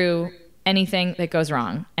through anything that goes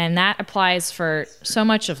wrong. And that applies for so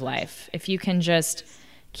much of life. If you can just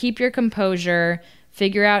keep your composure,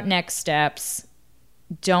 figure out next steps,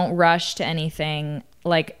 don't rush to anything.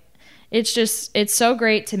 Like it's so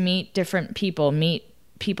great to meet different people, meet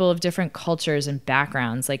people of different cultures and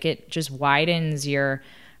backgrounds. Like it just widens your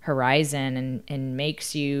horizon and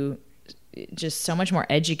makes you just so much more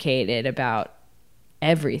educated about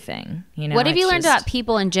everything. What have you learned about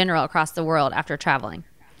people in general across the world after traveling?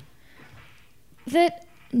 That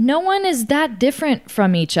no one is that different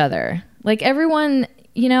from each other. Like everyone,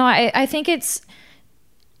 I think it's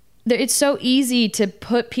so easy to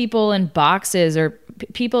put people in boxes or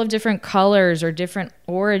people of different colors or different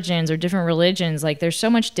origins or different religions. Like there's so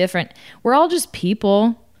much different. We're all just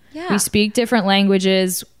people. Yeah. We speak different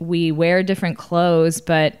languages. We wear different clothes,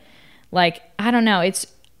 but like, I don't know.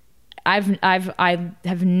 I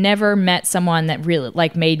have never met someone that really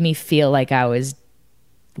like made me feel like I was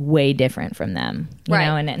way different from them, you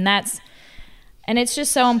know, and it's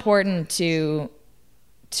just so important to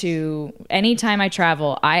anytime I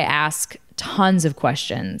travel, I ask tons of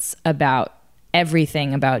questions about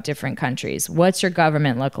everything about different countries. What's your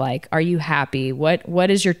government look like? Are you happy? What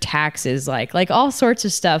is your taxes like? Like all sorts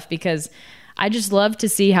of stuff, because I just love to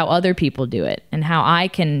see how other people do it and how I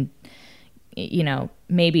can, you know,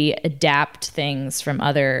 maybe adapt things from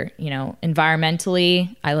other, you know,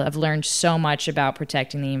 environmentally. I've learned so much about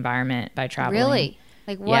protecting the environment by traveling. Really?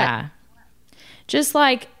 Like what? Yeah. Just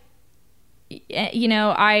like, you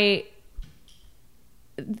know,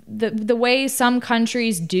 the way some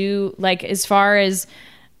countries do, like as far as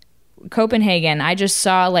Copenhagen, I just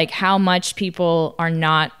saw like how much people are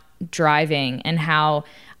not driving and how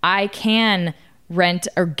I can rent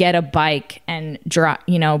or get a bike and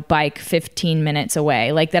bike 15 minutes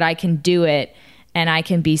away, like that I can do it and I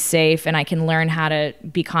can be safe and I can learn how to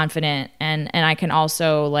be confident and I can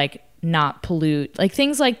also like not pollute, like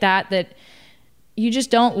things like that you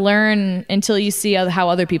just don't learn until you see how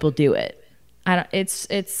other people do it. It's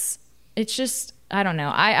just, I don't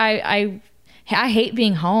know. I hate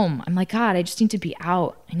being home. I'm like, God, I just need to be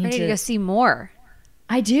out. I need to go see more.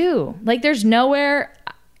 I do. Like there's nowhere,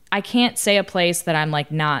 I can't say a place that I'm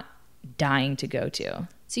like not dying to go to.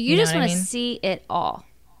 So you just want to see it all.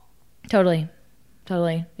 Totally.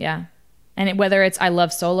 Yeah. And whether it's, I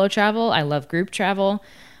love solo travel, I love group travel.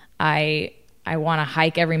 I want to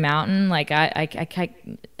hike every mountain. Like I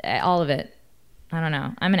all of it. I don't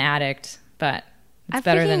know. I'm an addict, but it's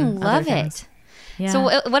better than other love things. It. Yeah.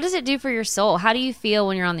 So what does it do for your soul? How do you feel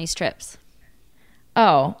when you're on these trips?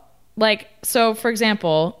 Oh, like, so for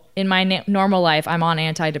example, in my normal life, I'm on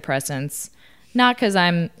antidepressants, not because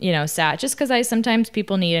I'm, you know, sad, just because sometimes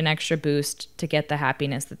people need an extra boost to get the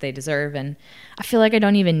happiness that they deserve. And I feel like I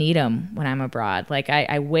don't even need them when I'm abroad. Like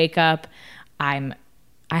I wake up, I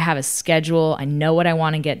have a schedule. I know what I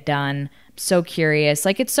want to get done. I'm so curious.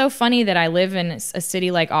 Like, it's so funny that I live in a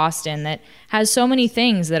city like Austin that has so many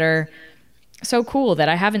things that are so cool that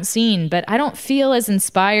I haven't seen, but I don't feel as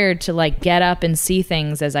inspired to like get up and see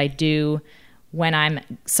things as I do when I'm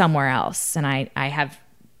somewhere else. And I've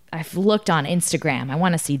looked on Instagram. I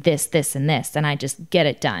want to see this, this, and this, and I just get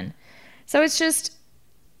it done. So it's just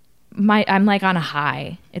I'm like on a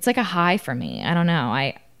high. It's like a high for me. I don't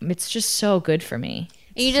know. It's just so good for me.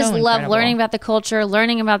 You just love learning about the culture,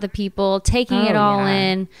 learning about the people, taking it all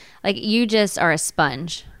in. Like you just are a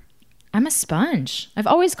sponge. I'm a sponge. I've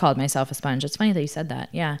always called myself a sponge. It's funny that you said that.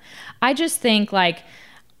 Yeah. I just think like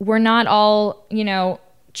we're not all, you know,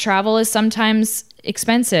 travel is sometimes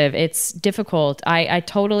expensive. It's difficult. I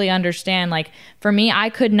totally understand. Like for me, I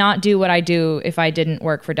could not do what I do if I didn't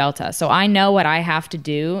work for Delta. So I know what I have to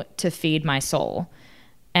do to feed my soul.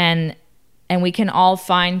 And we can all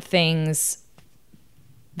find things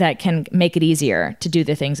that can make it easier to do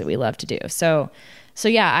the things that we love to do. So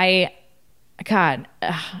yeah, I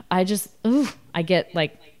get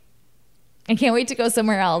like, I can't wait to go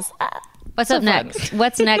somewhere else. What's up next?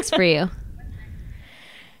 What's next for you?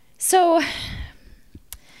 So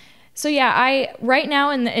yeah, right now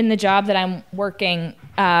in the job that I'm working,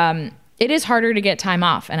 it is harder to get time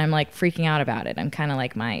off, and I'm like freaking out about it. I'm kind of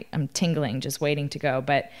like I'm tingling, just waiting to go.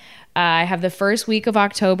 But I have the first week of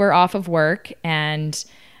October off of work, and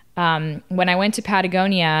when I went to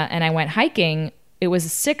Patagonia and I went hiking, it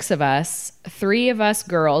was 6 of us, 3 of us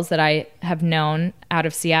girls that I have known out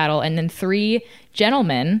of Seattle, and then 3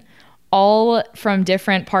 gentlemen, all from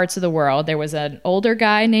different parts of the world. There was an older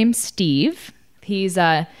guy named Steve. He's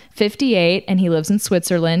 58 and he lives in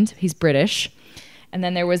Switzerland. He's British. And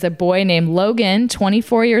then there was a boy named Logan,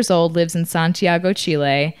 24 years old, lives in Santiago,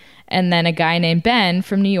 Chile. And then a guy named Ben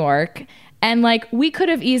from New York. And like, we could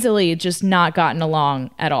have easily just not gotten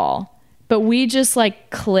along at all. But we just like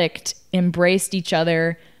clicked, embraced each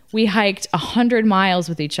other. We hiked 100 miles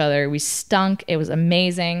with each other. We stunk. It was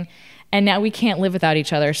amazing. And now we can't live without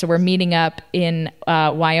each other. So we're meeting up in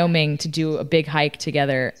Wyoming to do a big hike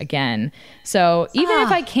together again. So even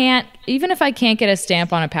if I can't get a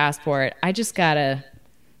stamp on a passport, I just gotta,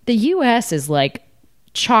 the US is like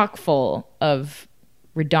chock full of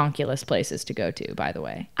redonkulous places to go to, by the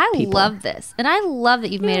way. I love this. And I love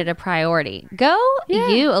that you've made it a priority. Go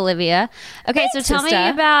you, Olivia. Okay, Thanks, so tell me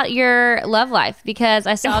sister. about your love life, because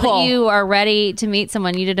I saw that you are ready to meet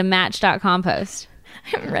someone. You did a Match.com post.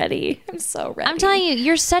 I'm ready. I'm so ready. I'm telling you,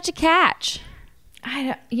 you're such a catch.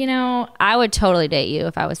 I would totally date you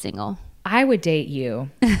if I was single. I would date you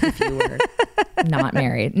if you were not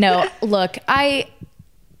married. No, look,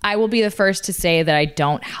 I will be the first to say that I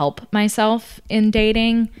don't help myself in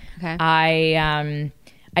dating. Okay. I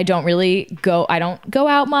don't really go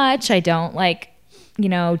out much. I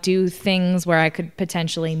don't do things where I could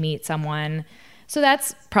potentially meet someone. So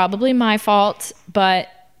that's probably my fault. But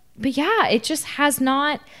yeah, it just has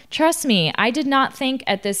not, trust me, I did not think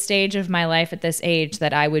at this stage of my life, at this age,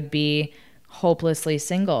 that I would be hopelessly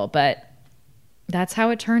single. But that's how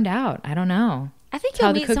it turned out. I don't know. I think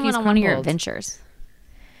you'll meet someone on one of your adventures.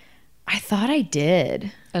 I thought I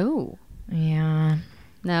did. Oh. Yeah.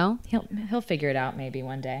 No? He'll figure it out maybe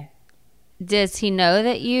one day. Does he know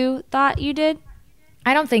that you thought you did?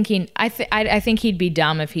 I don't think I think he'd be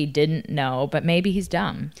dumb if he didn't know, but maybe he's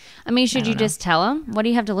dumb. I mean, should you just tell him? What do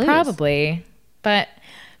you have to lose? Probably. But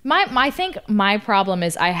I think my problem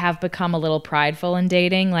is I have become a little prideful in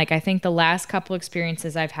dating. Like, I think the last couple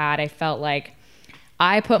experiences I've had, I felt like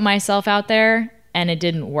I put myself out there and it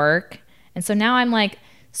didn't work. And so now I'm like,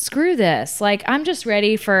 screw this. Like, I'm just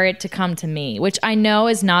ready for it to come to me, which I know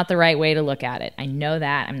is not the right way to look at it. I know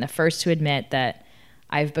that. I'm the first to admit that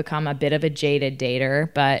I've become a bit of a jaded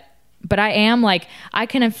dater, but I am like, I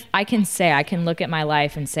can look at my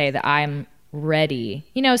life and say that I'm ready.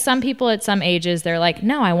 You know, some people at some ages, they're like,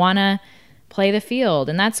 no, I want to play the field,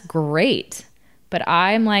 and that's great. But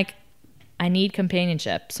I'm like, I need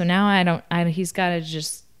companionship. So now he's got to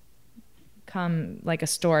just come, like a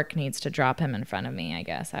stork needs to drop him in front of me, I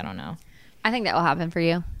guess. I don't know. I think that will happen for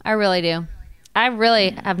you. I really do. I really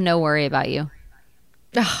have no worry about you.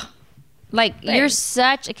 Ugh. Like, thanks. You're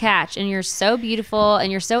such a catch, and you're so beautiful,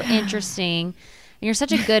 and you're so interesting, and you're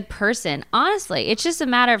such a good person. Honestly, it's just a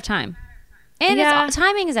matter of time. And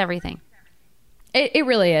timing is everything. It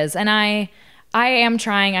really is. And I am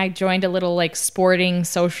trying. I joined a little like sporting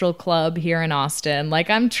social club here in Austin. Like,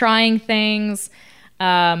 I'm trying things.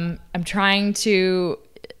 I'm trying to.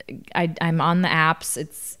 I'm on the apps.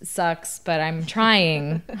 It sucks, but I'm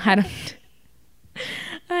trying.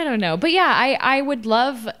 I don't know. But yeah, I would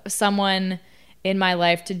love someone in my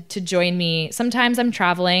life to join me. Sometimes I'm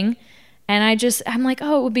traveling and I'm like,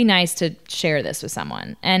 oh, it would be nice to share this with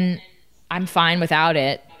someone. And I'm fine without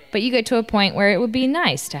it. But you get to a point where it would be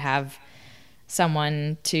nice to have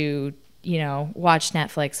someone to, watch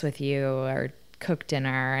Netflix with you or cook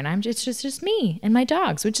dinner. And it's just me and my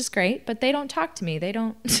dogs, which is great. But they don't talk to me. They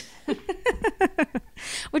don't.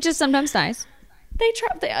 Which is sometimes nice.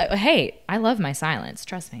 Hey, I love my silence.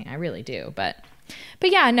 Trust me, I really do. But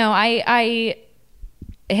yeah, no, hey,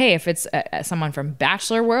 if it's someone from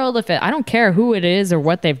Bachelor World, I don't care who it is or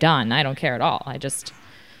what they've done. I don't care at all.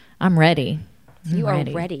 I'm ready. You are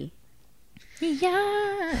ready.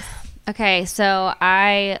 Yes. Okay, so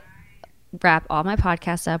I wrap all my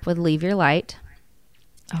podcasts up with Leave Your Light.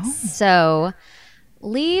 Oh. So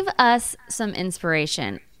leave us some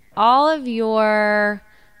inspiration. All of your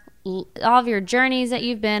journeys that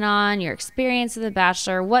you've been on, your experience of The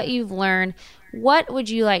Bachelor, what you've learned, what would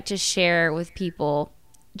you like to share with people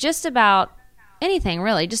just about anything,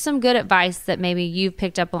 really? Just some good advice that maybe you've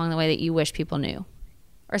picked up along the way that you wish people knew,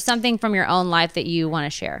 or something from your own life that you want to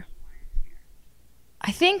share.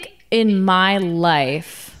 I think in my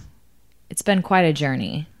life, it's been quite a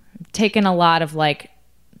journey. I've taken a lot of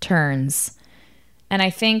turns. And I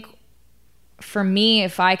think for me,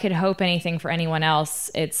 if I could hope anything for anyone else,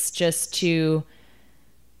 it's just to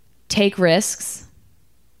take risks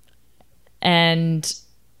and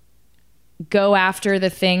go after the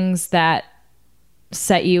things that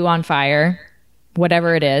set you on fire,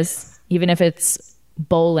 whatever it is, even if it's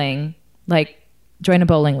bowling, join a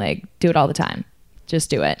bowling league, do it all the time. Just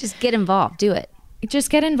do it. Just get involved. Do it. Just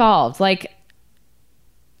get involved.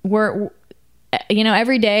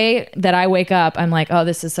 Every day that I wake up, I'm like, oh,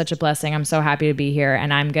 this is such a blessing. I'm so happy to be here.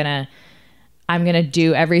 And I'm going to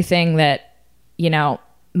do everything that,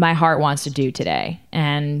 my heart wants to do today.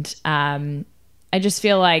 And I just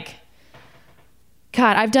feel like,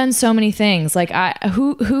 God, I've done so many things.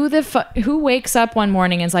 Who wakes up one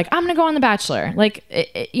morning and is like, I'm going to go on The Bachelor,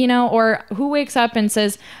 or who wakes up and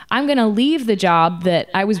says, I'm going to leave the job that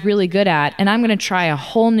I was really good at and I'm going to try a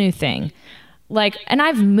whole new thing. And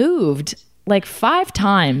I've moved 5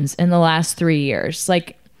 times in the last 3 years.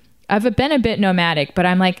 I've been a bit nomadic, but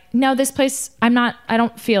I'm like, no, this place, I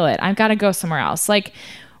don't feel it. I've got to go somewhere else.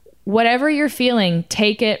 Whatever you're feeling,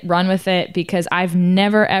 take it, run with it, because I've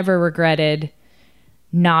never, ever regretted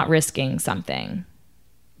not risking something,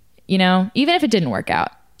 even if it didn't work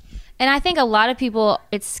out. And I think a lot of people,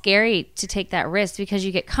 it's scary to take that risk because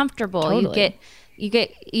you get comfortable. Totally.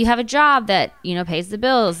 You have a job that, pays the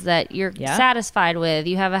bills, that you're satisfied with,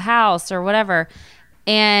 you have a house or whatever.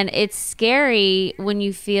 And it's scary when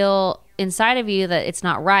you feel inside of you that it's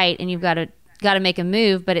not right and you've got to got to make a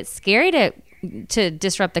move, but it's scary to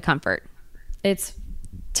disrupt the comfort. It's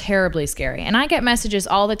terribly scary. And I get messages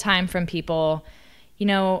all the time from people, you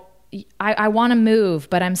know, I want to move,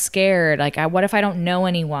 but I'm scared. Like, what if I don't know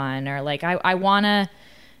anyone? Or like, I want to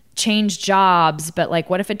change jobs, but like,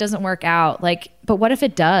 what if it doesn't work out? Like, but what if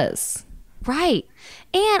it does? Right.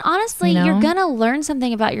 And honestly, you're going to learn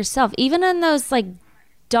something about yourself, even in those like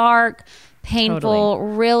dark, painful,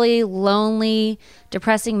 really lonely,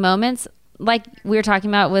 depressing moments. Like we were talking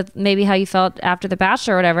about with maybe how you felt after The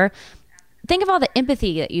Bachelor or whatever. Think of all the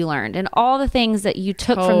empathy that you learned and all the things that you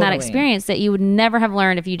took from that experience that you would never have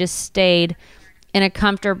learned if you just stayed in a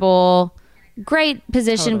comfortable, great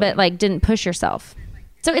position, but like didn't push yourself.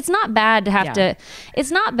 So it's not bad to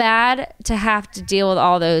have to deal with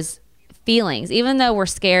all those feelings, even though we're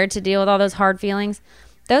scared to deal with all those hard feelings.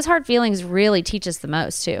 Those hard feelings really teach us the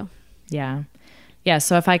most too. Yeah. Yeah.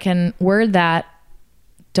 So if I can word that,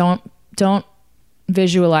 don't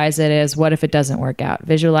visualize it as what if it doesn't work out.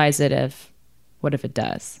 Visualize it as what if it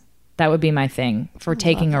does. That would be my thing for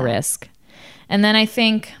taking a risk. And then I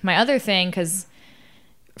think my other thing, because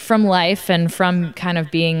from life and from kind of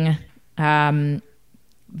being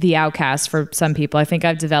the outcast for some people, I think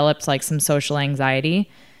I've developed like some social anxiety.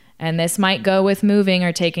 And this might go with moving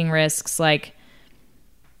or taking risks. Like,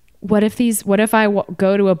 what if I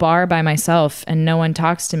go to a bar by myself and no one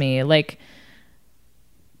talks to me? Like,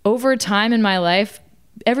 over time in my life,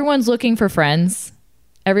 everyone's looking for friends.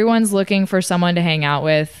 Everyone's looking for someone to hang out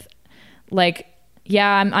with. Like,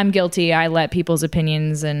 yeah, I'm guilty. I let people's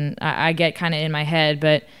opinions and I get kind of in my head,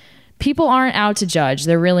 but people aren't out to judge.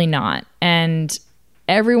 They're really not. And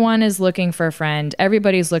everyone is looking for a friend.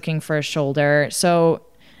 Everybody's looking for a shoulder. So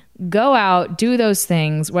go out, do those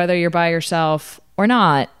things, whether you're by yourself or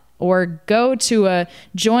not, or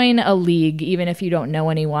join a league, even if you don't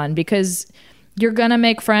know anyone, because you're going to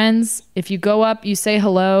make friends. If you go up, you say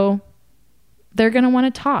hello, they're going to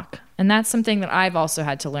want to talk. And that's something that I've also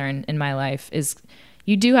had to learn in my life is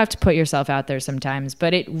you do have to put yourself out there sometimes,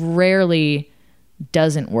 but it rarely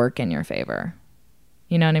doesn't work in your favor.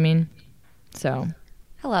 You know what I mean? So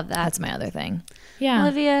I love that. That's my other thing. Yeah.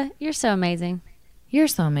 Olivia, you're so amazing. You're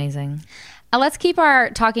so amazing. Let's keep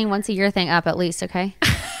our talking once a year thing up at least, okay?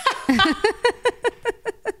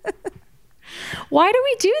 Why do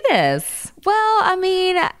we do this? Well, I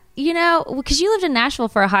mean, you know, because you lived in Nashville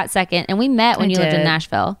for a hot second and we met when you lived in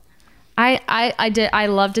Nashville. I did. I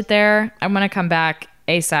loved it there. I'm going to come back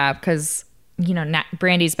ASAP because, you know,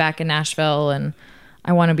 Brandy's back in Nashville and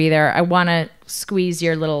I want to be there. I want to squeeze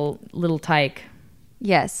your little tyke.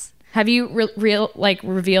 Yes. Have you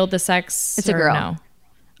revealed the sex? It's a girl. No?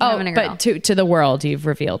 Oh, but to the world, you've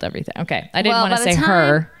revealed everything. Okay. I didn't want to say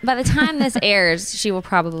her. By the time this airs, she will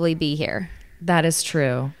probably be here. That is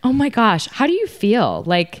true. Oh my gosh. How do you feel?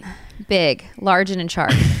 Like, big, large, and in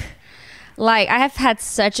charge. Like, I have had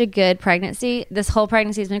such a good pregnancy. This whole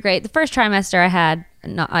pregnancy has been great. The first trimester I had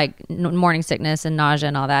morning sickness and nausea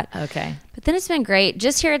and all that. Okay. But then it's been great.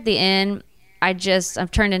 Just here at the end,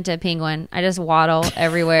 I've turned into a penguin. I just waddle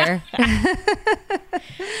everywhere.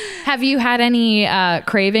 Have you had any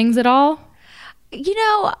cravings at all? You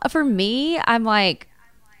know, for me, I'm like,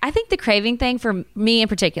 I think the craving thing for me in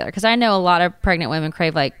particular, because I know a lot of pregnant women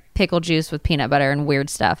crave like pickle juice with peanut butter and weird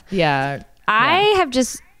stuff. Yeah. I have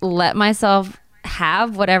just let myself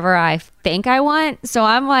have whatever I think I want. So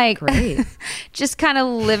I'm like, great. Just kind of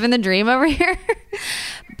living the dream over here.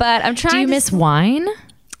 But I'm trying. Do you miss wine?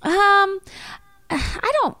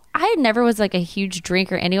 I never was like a huge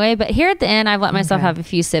drinker anyway, but here at the end, I've let myself have a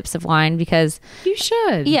few sips of wine because you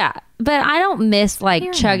should. Yeah. But I don't miss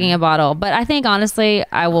like chugging a bottle. But I think honestly,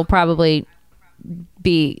 I will probably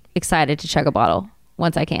be excited to chug a bottle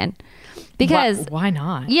once I can. Because why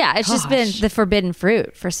not? Yeah, it's just been the forbidden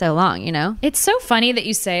fruit for so long, you know? It's so funny that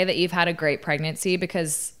you say that you've had a great pregnancy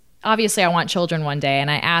because obviously I want children one day. And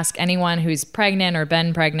I ask anyone who's pregnant or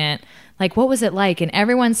been pregnant, like, what was it like? And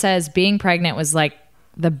everyone says being pregnant was like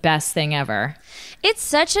the best thing ever. It's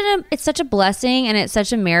such a blessing and it's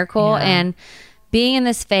such a miracle. Yeah. And being in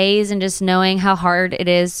this phase and just knowing how hard it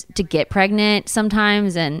is to get pregnant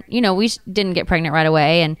sometimes. And, you know, we didn't get pregnant right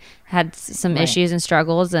away and had some issues and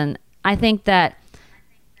struggles. And I think that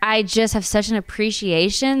I just have such an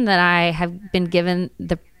appreciation that I have been given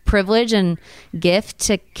the privilege and gift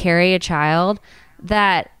to carry a child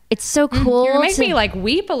that it's so cool. You make me like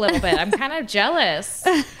weep a little bit. I'm kind of jealous.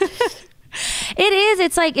 It is.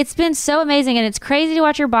 It's like, it's been so amazing and it's crazy to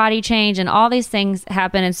watch your body change and all these things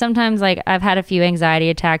happen. And sometimes like I've had a few anxiety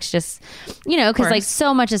attacks just, you know, because like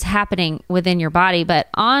so much is happening within your body, but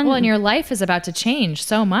and your life is about to change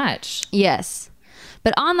so much. Yes.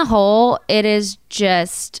 But on the whole, it is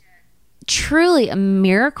just truly a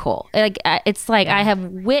miracle. Like it's like I have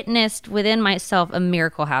witnessed within myself a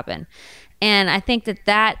miracle happen. And I think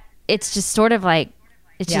that it's just sort of like,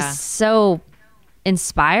 it's just so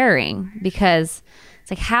inspiring because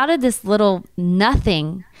it's like, how did this little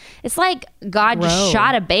nothing, it's like God just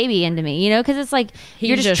shot a baby into me, because it's like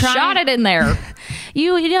you're just shot it in there.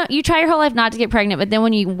 you try your whole life not to get pregnant, but then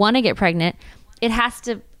when you want to get pregnant, it has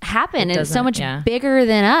to happen. And it's so much bigger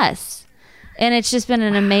than us. And it's just been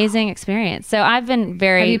an amazing experience. So I've been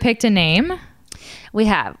very... Have you picked a name? We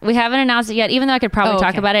haven't announced it yet, even though I could probably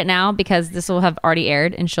talk about it now because this will have already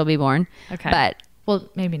aired and she'll be born. Okay. But well,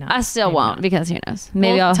 maybe not. I still won't because who knows?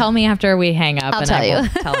 Maybe I'll tell me after we hang up. I'll tell you. I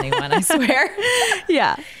won't tell anyone, I swear.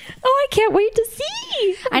 Yeah. Oh, I can't wait to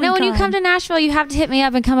see. I know when you come to Nashville, you have to hit me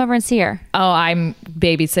up and come over and see her. Oh, I'm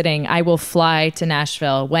babysitting. I will fly to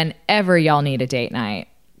Nashville whenever y'all need a date night.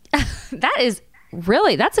 That's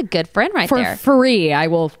a good friend right there. For free. I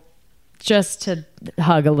will just to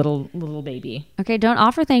hug a little baby. Okay, don't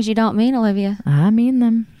offer things you don't mean, Olivia. I mean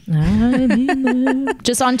them.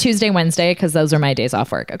 Just on Tuesday, Wednesday, because those are my days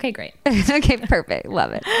off work. Okay, great. Okay, perfect.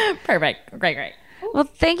 Love it. Perfect. Great. Well,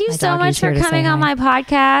 thank you so much for coming on my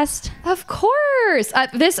podcast. Of course.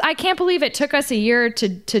 I can't believe it took us a year to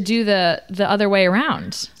do the other way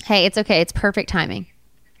around. Hey, it's okay. It's perfect timing.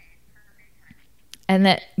 And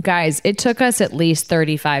that, guys, it took us at least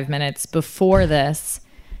 35 minutes before this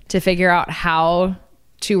to figure out how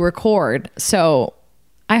to record. So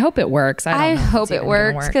I hope it works. I hope it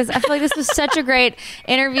works because I feel like this was such a great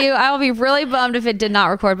interview. I will be really bummed if it did not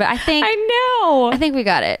record, but I think we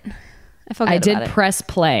got it. I feel good I did about it. Press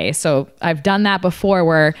play. So I've done that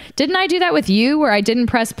before didn't I do that with you where I didn't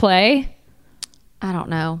press play? I don't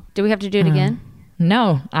know. Do we have to do it again?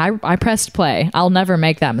 No, I pressed play. I'll never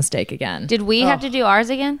make that mistake again. Did we have to do ours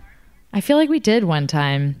again? I feel like we did one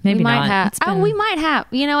time. Maybe we might not. Have. We might have.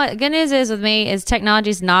 You know what? Good news is with me is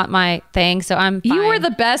technology's not my thing, so I'm fine. You were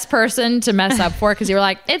the best person to mess up for because you were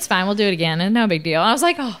like, it's fine, we'll do it again, and no big deal. And I was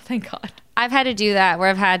like, oh, thank God. I've had to do that where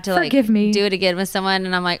I've had to Forgive me. do it again with someone,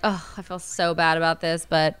 and I'm like, oh, I feel so bad about this,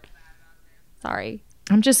 but sorry.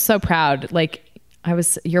 I'm just so proud. Like,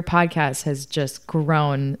 your podcast has just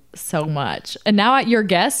grown so much. And now at your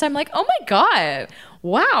guest, I'm like, oh my God.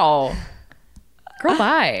 Wow. Girl,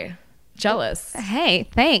 bye. Jealous. Hey,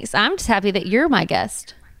 thanks. I'm just happy that you're my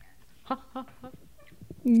guest.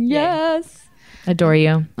 Yes. Adore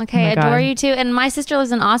you. Okay, adore you too. And my sister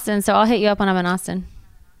lives in Austin, so I'll hit you up when I'm in Austin.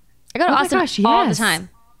 I go to Austin all the time.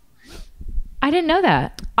 I didn't know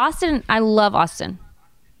that. Austin, I love Austin.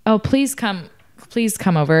 Oh, please come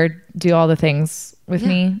over, do all the things with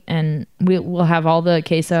me, and we'll have all the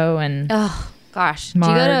queso and gosh. Do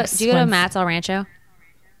you go to Matt's El Rancho?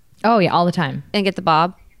 Oh yeah, all the time. And get the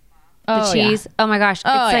bob? The cheese. Yeah. Oh my gosh. It's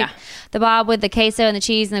like the bob with the queso and the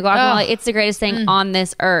cheese and the guacamole. It's the greatest thing on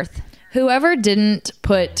this earth. Whoever didn't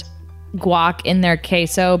put guac in their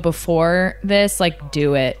queso before this, like,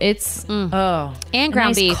 do it. It's and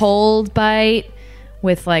ground beef, cold bite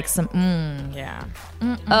with like some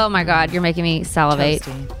Oh my God, you're making me salivate.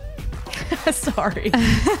 Sorry.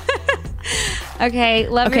 Okay,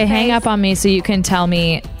 love your face. Hang up on me so you can tell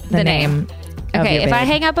me the name. Okay, if I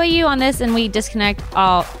hang up on you on this and we disconnect,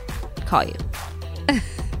 I'll call you.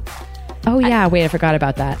 Oh yeah, wait, I forgot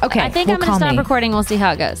about that. Okay, I think I'm gonna stop recording. We'll see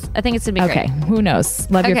how it goes. I think it's gonna be great. Okay, who knows?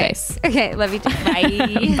 Love your face. Okay, love you too.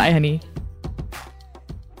 Bye. Bye, honey.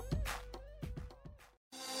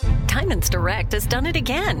 Diamonds Direct has done it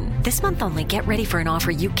again. This month only, get ready for an offer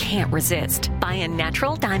you can't resist. Buy a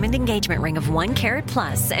natural diamond engagement ring of 1 carat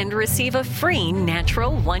plus and receive a free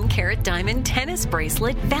natural 1 carat diamond tennis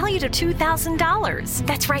bracelet valued at $2,000.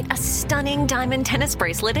 That's right, a stunning diamond tennis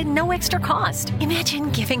bracelet at no extra cost. Imagine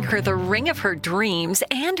giving her the ring of her dreams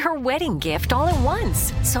and her wedding gift all at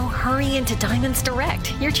once. So hurry into Diamonds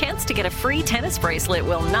Direct. Your chance to get a free tennis bracelet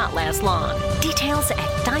will not last long. Details at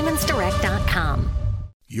diamondsdirect.com.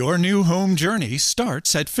 Your new home journey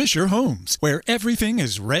starts at Fisher Homes, where everything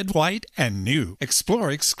is red, white, and new. Explore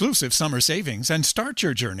exclusive summer savings and start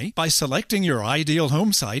your journey by selecting your ideal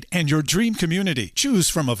home site and your dream community. Choose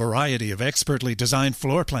from a variety of expertly designed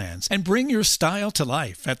floor plans and bring your style to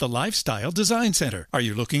life at the Lifestyle Design Center. Are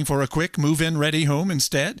you looking for a quick move-in ready home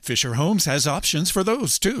instead? Fisher Homes has options for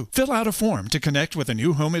those too. Fill out a form to connect with a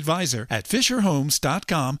new home advisor at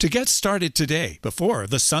fisherhomes.com to get started today before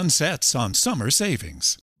the sun sets on summer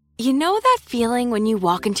savings. You know that feeling when you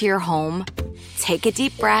walk into your home, take a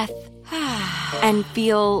deep breath, and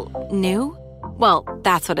feel new? Well,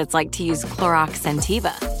 that's what it's like to use Clorox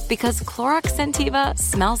Scentiva. Because Clorox Scentiva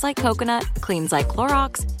smells like coconut, cleans like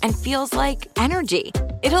Clorox, and feels like energy.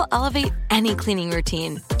 It'll elevate any cleaning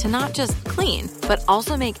routine to not just clean, but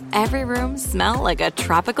also make every room smell like a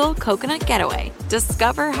tropical coconut getaway.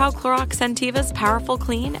 Discover how Clorox Sentiva's powerful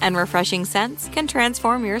clean and refreshing scents can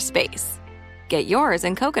transform your space. Get yours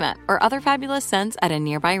in coconut or other fabulous scents at a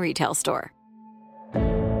nearby retail store.